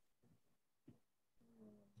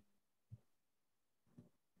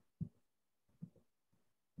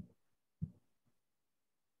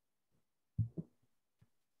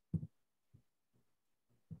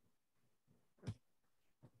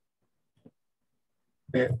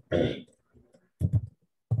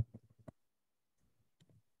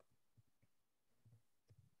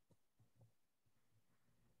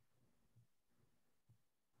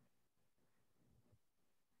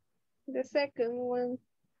 The second one.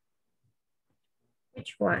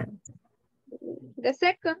 Which one? The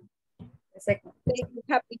second. The second. Make you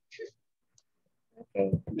happy.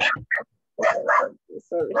 Okay.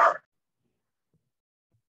 Sorry.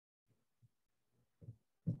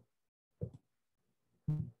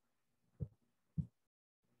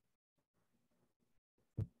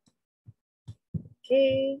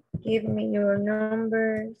 Okay, give me your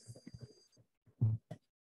numbers.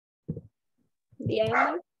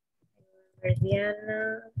 Diana.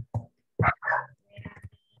 Diana.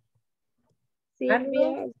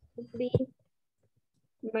 Silvia. Lee,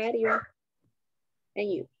 Mario.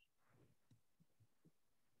 And you.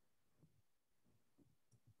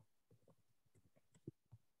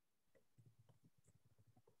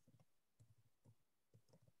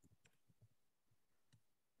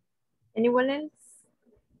 Anyone else?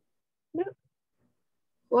 No.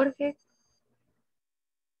 Jorge?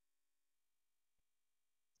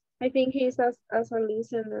 I think he's as a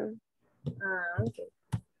listener. Okay.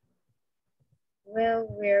 Well,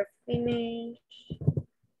 we're finished.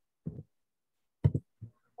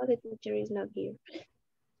 Oh, the teacher is not here.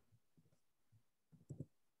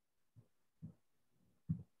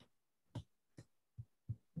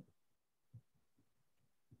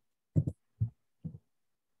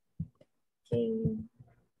 Okay.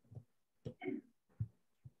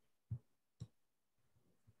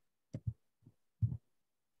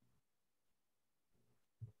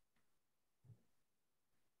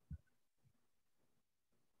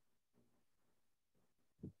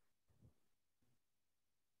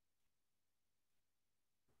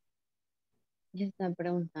 Ya están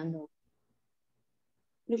preguntando.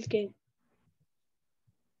 ¿El qué?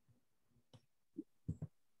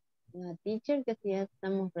 La teacher que si ya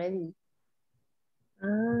estamos ready.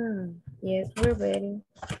 Yes, we're ready.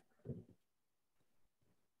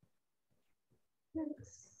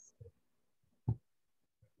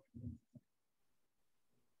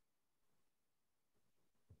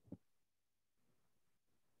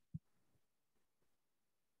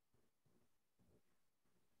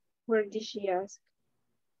 Where did she ask?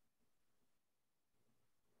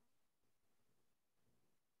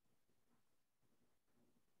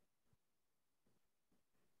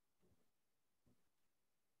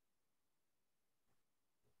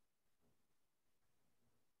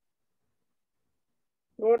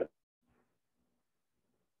 Where?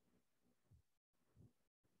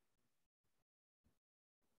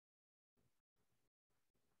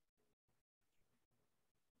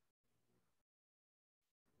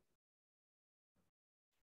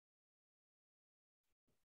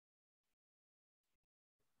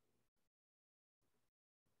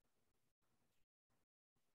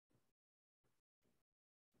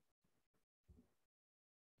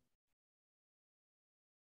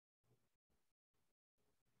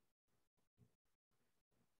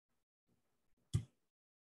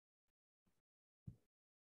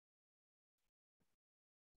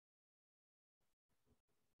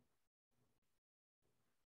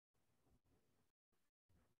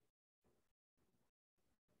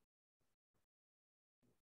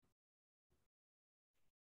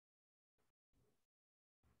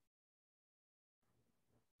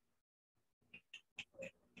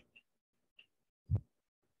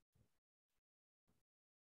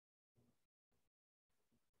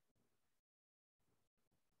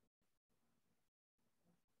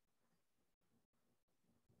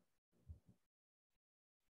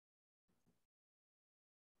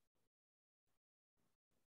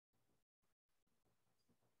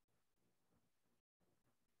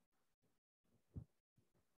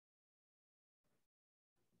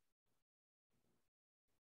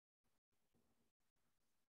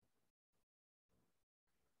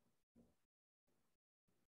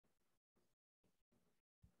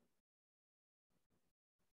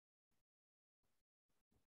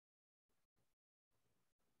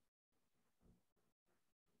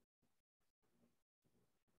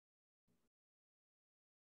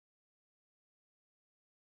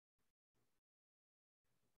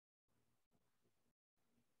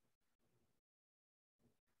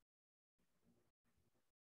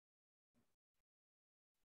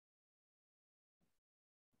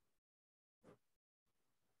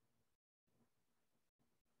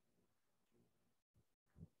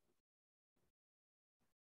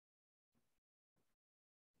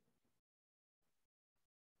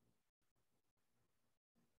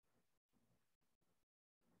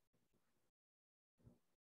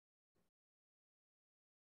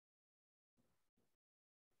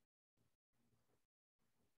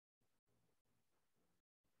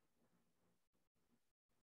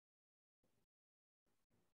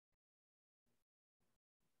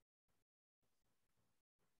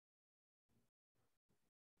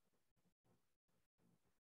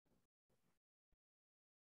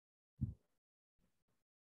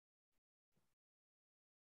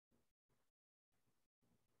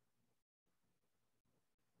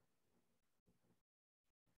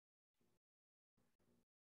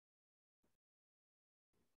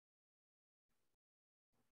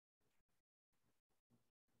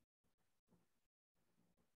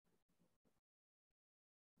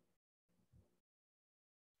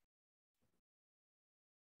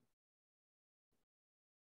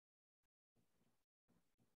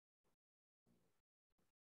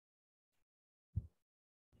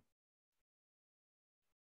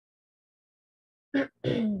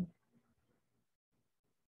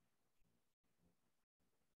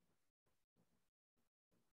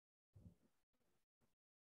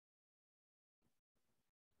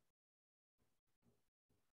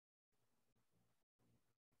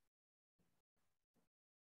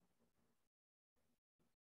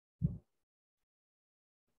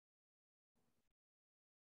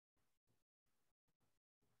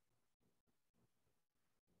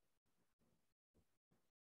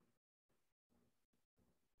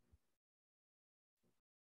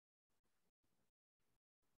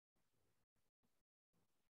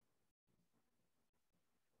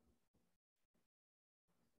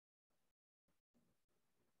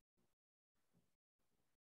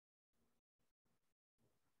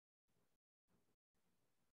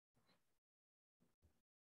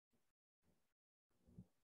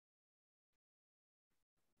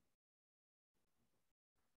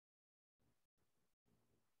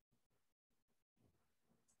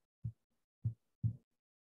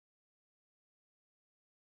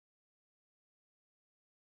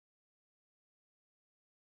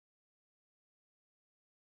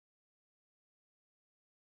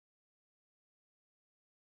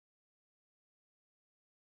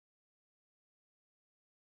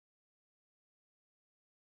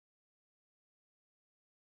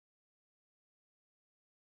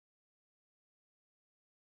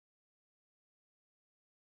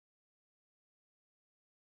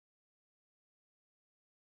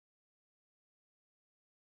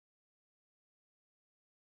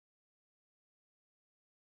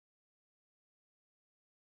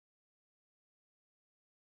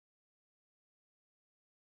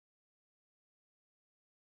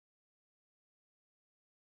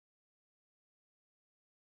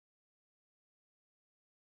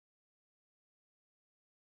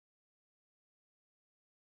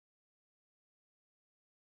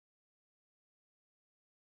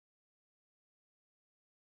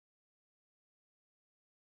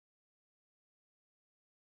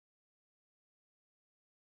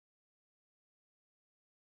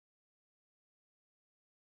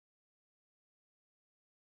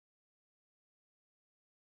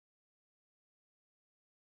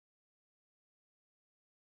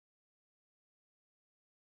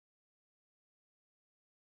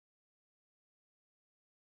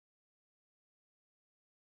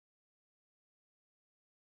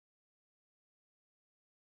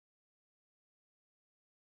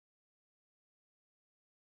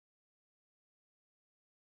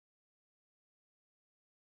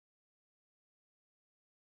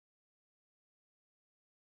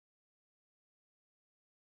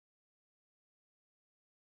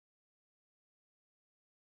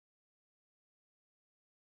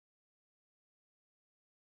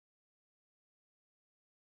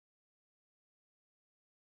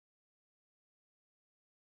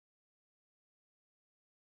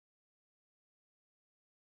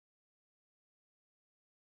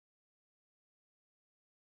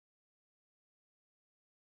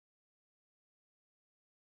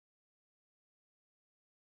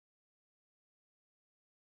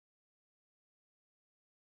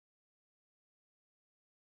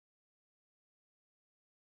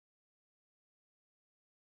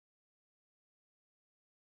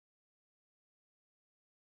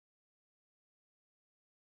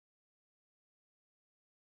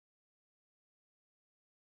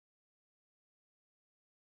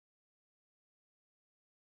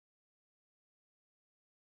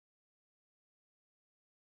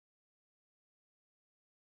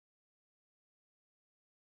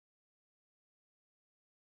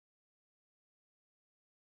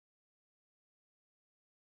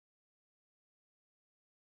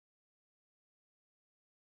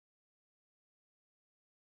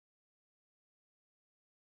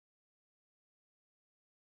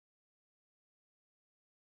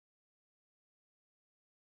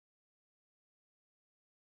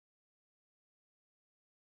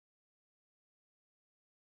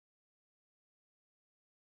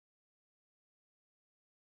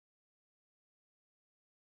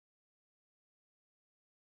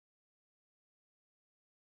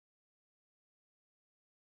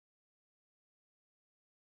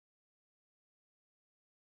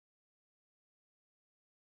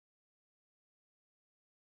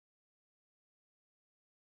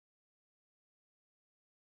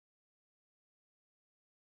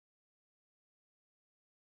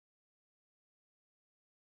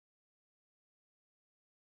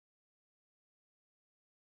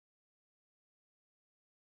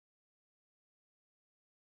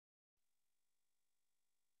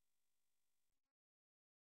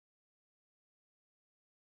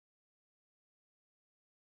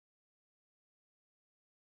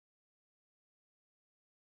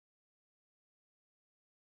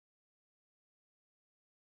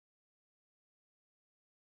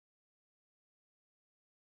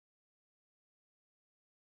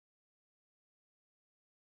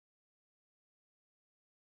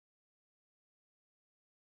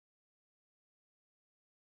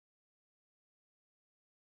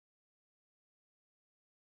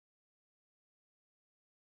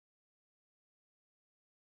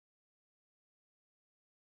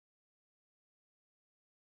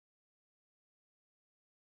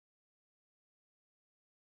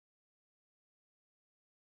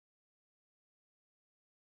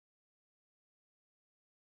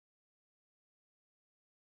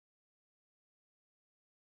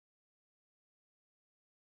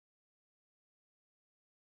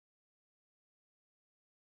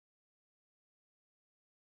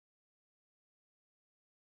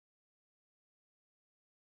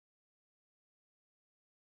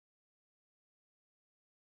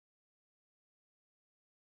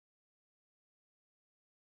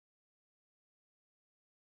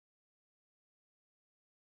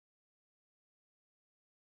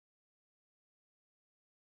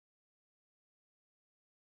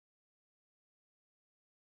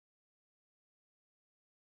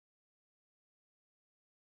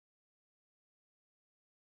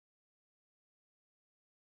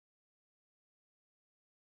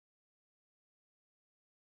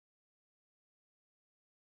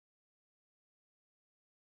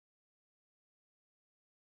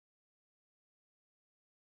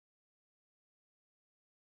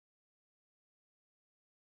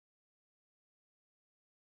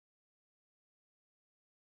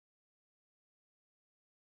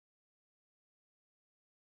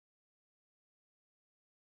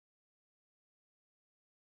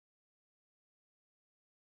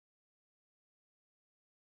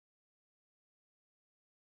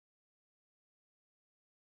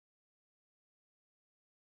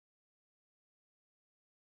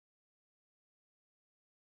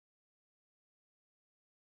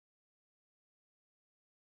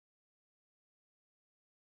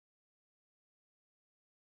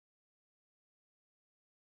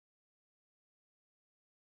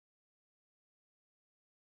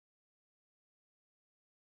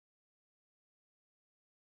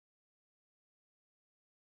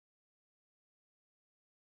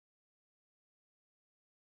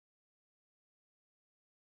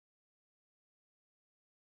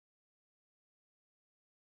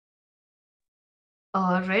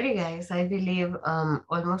 Alrighty, guys. I believe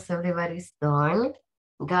almost everybody's done.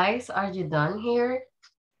 Guys, are you done here?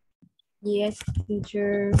 Yes,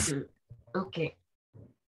 teacher. Okay.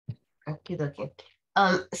 Okay.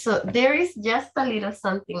 So there is just a little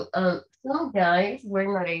something. Some guys were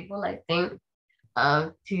not able, I think,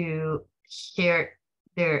 to share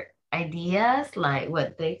their ideas, like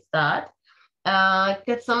what they thought.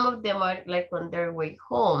 Because some of them are like on their way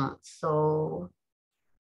home. So,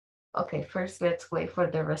 okay, first let's wait for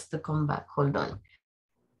the rest to come back. Hold on.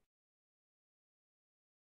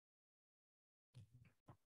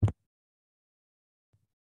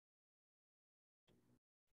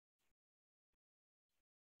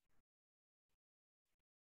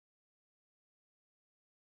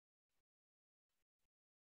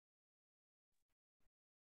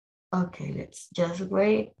 Okay, let's just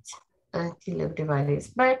wait until everybody is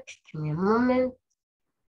back. Give me a moment.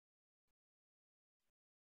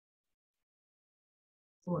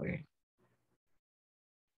 Okay.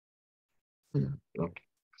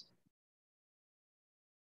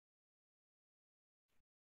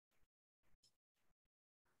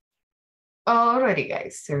 Alrighty,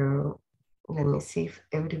 guys. So let me see if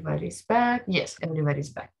everybody's back. Yes,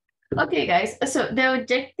 everybody's back. Okay, guys. So the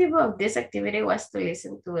objective of this activity was to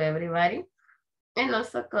listen to everybody, and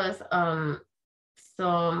also because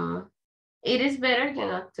some it is better,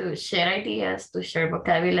 to share ideas, to share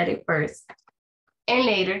vocabulary first, and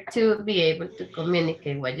later to be able to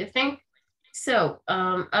communicate what you think. So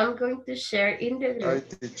I'm going to share in the group. Hi,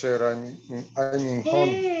 teacher. I'm in home.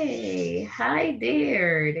 Hey, hi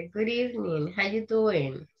there. Good evening. How you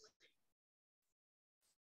doing?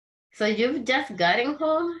 So you've just gotten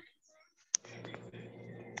home?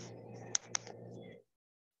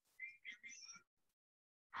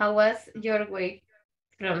 How was your way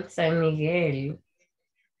from San Miguel?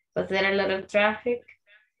 Was there a lot of traffic?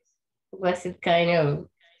 Was it kind of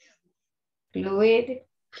fluid?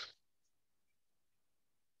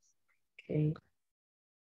 Okay.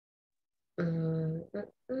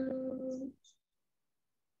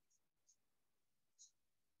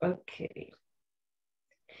 Okay.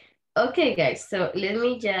 Okay, guys, so let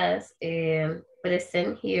me just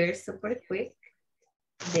present here super quick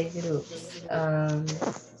the groups.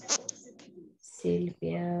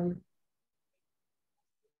 Sylvia,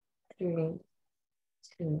 3,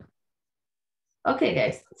 2. Okay,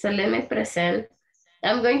 guys, so let me present.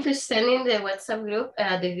 I'm going to send in the WhatsApp group,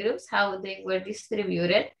 the groups, how they were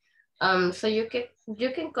distributed. So you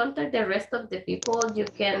can contact the rest of the people. You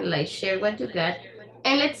can like share what you got.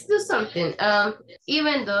 And let's do something.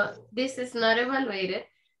 Even though this is not evaluated,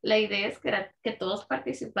 la idea es que todos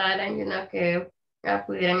participaran, que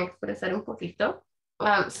pudieran expresar un poquito.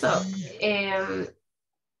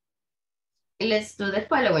 Let's do the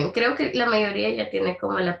following. Creo que la mayoría ya tiene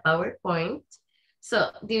como la PowerPoint.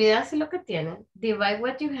 So, divídanse lo que tienen. Divide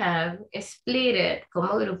what you have. Split it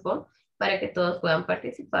como grupo para que todos puedan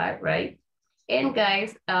participar, right? And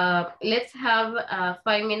guys, let's have a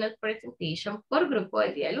 5-minute presentation por grupo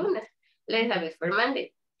el día lunes. Let's have it for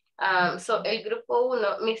Monday. So, el grupo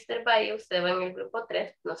 1, Mr. Valle, usted va en el grupo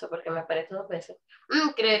 3. No sé por qué me aparece 2 veces.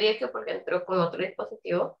 Creería que porque entró con otro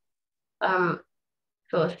dispositivo.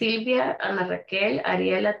 So, Silvia, Ana Raquel,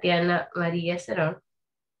 Ariela, Tiana, María Cerón.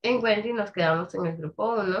 En Wendy nos quedamos en el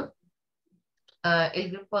grupo 1.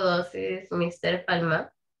 El grupo 2 es Mr.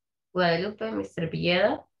 Palma, Guadalupe, Mr.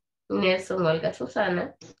 Villeda, Nelson, Olga,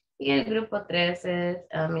 Susana. Y el grupo 3 es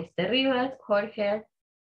Mr. Rivas, Jorge,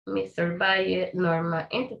 Mr. Valle, Norma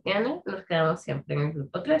y Tatiana. Nos quedamos siempre en el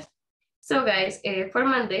grupo 3. So guys, for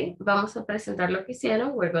Monday, vamos a presentar lo que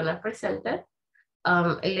hicieron. We're gonna present it.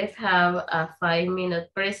 Let's have a 5-minute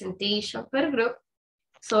presentation per group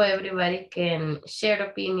so everybody can share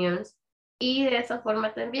opinions. Y de esa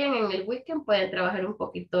forma también en el weekend pueden trabajar un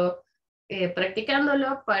poquito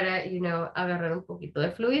practicándolo para, agarrar un poquito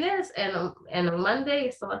de fluidez. En un Monday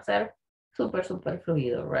esto va a ser súper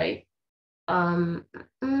fluido, right?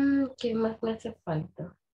 ¿Qué más me hace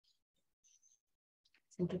falta?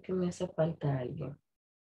 Siento que me hace falta alguien.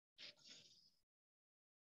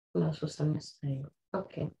 No, Susana está ahí.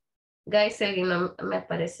 Ok. Guys, alguien no me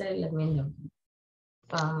aparece el nombre.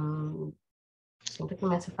 Siento que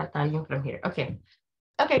me hace falta alguien from here. Ok.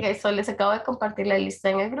 Ok, guys, so les acabo de compartir la lista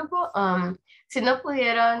en el grupo. Si no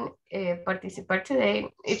pudieron participar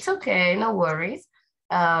today, it's okay, no worries.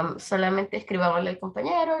 Solamente escribámosle al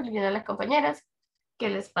compañero, a las compañeras que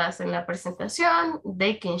les pasen la presentación.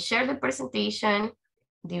 They can share the presentation.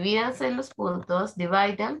 Divídanse los puntos,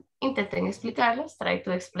 divide them, intenten explicarlos, try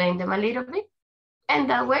to explain them a little bit, and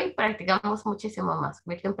that way practicamos muchísimo más.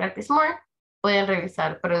 We can practice more. Pueden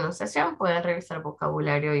revisar pronunciación, pueden revisar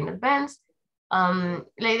vocabulario in advance,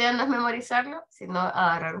 La idea no es memorizarlo, sino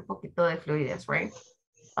agarrar un poquito de fluidez, right?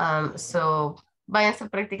 So, váyanse a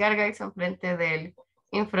practicar, guys, enfrente del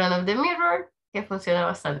in front of the mirror, que funciona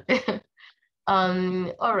bastante.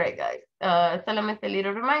 All right, guys. Solamente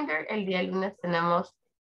little reminder, el día lunes tenemos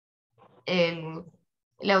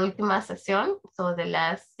la última sesión, so the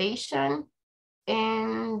last station,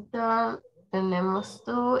 and tenemos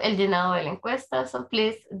el llenado de la encuesta, so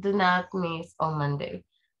please do not miss on Monday.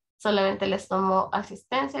 Solamente les tomo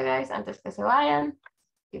asistencia, guys, antes que se vayan.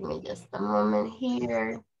 Give me just a moment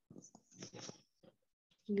here.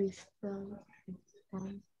 Listo.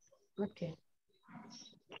 Okay.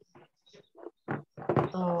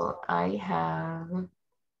 So I have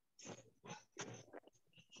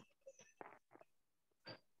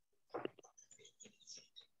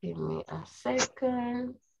give me a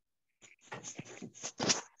second.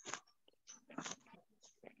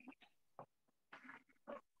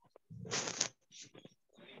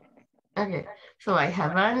 Okay, so I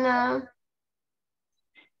have Ana.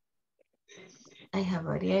 I have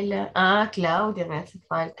Ariela. Claudia me hace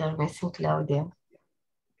falta. Me hace Claudia.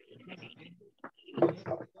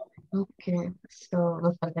 Okay, so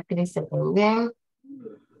me falta Cristian también.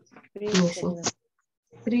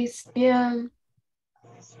 Cristian.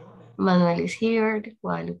 Manuel is here.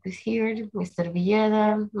 Guadalupe is here. Mr.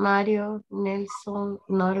 Villeda, Mario, Nelson,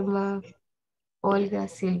 Norma, Olga,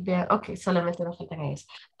 Silvia. Okay, solamente nos faltan ellos.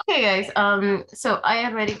 Okay, guys. So I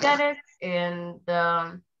already got it, and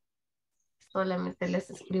solamente les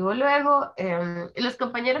escribo luego. Los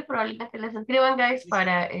compañeros probablemente les escriban, guys,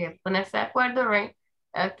 para ponerse de acuerdo, right?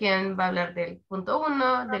 A quién va a hablar del punto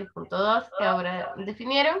 1, del punto 2 que ahora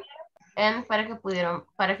definieron, and para que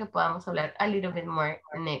podamos hablar a little bit more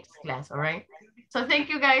next class, all right? So thank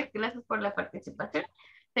you, guys. Gracias por la participación.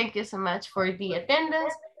 Thank you so much for the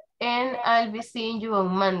attendance. And I'll be seeing you on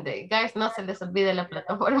Monday. Guys, no se les olvide la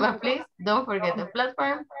plataforma, please. Don't forget the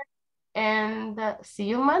platform. And see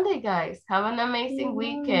you Monday, guys. Have an amazing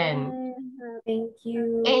weekend. Thank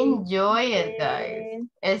you. Enjoy it,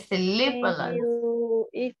 guys. Sleep a lot. Thank you,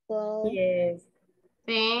 equal. Yes.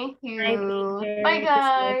 Thank Bye, you. teacher. Bye, This is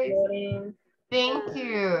guys. Lauren. Thank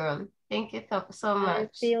you. Thank you so I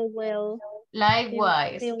much. feel well.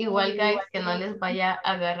 Likewise. Feel Igual, well. guys, que no les vaya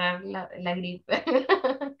a agarrar la gripe.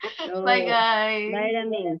 Oh, Bye, guys.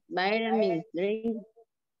 vitamins, drink.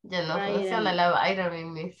 Ya no funciona la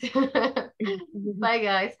vitamin, miss. Bye,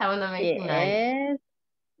 guys. Have an amazing night. Yes.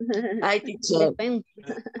 Hi, teacher. Depends.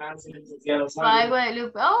 Bye,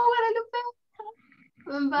 Guadalupe. Oh, Guadalupe.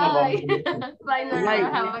 Bye. Bye, Norma. Bye.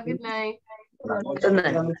 Have a good night. Good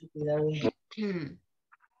night.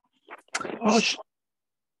 Oh,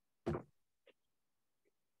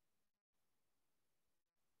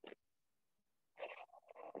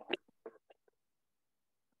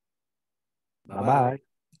 bye-bye.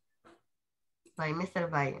 Bye, Mr.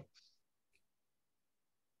 Bye.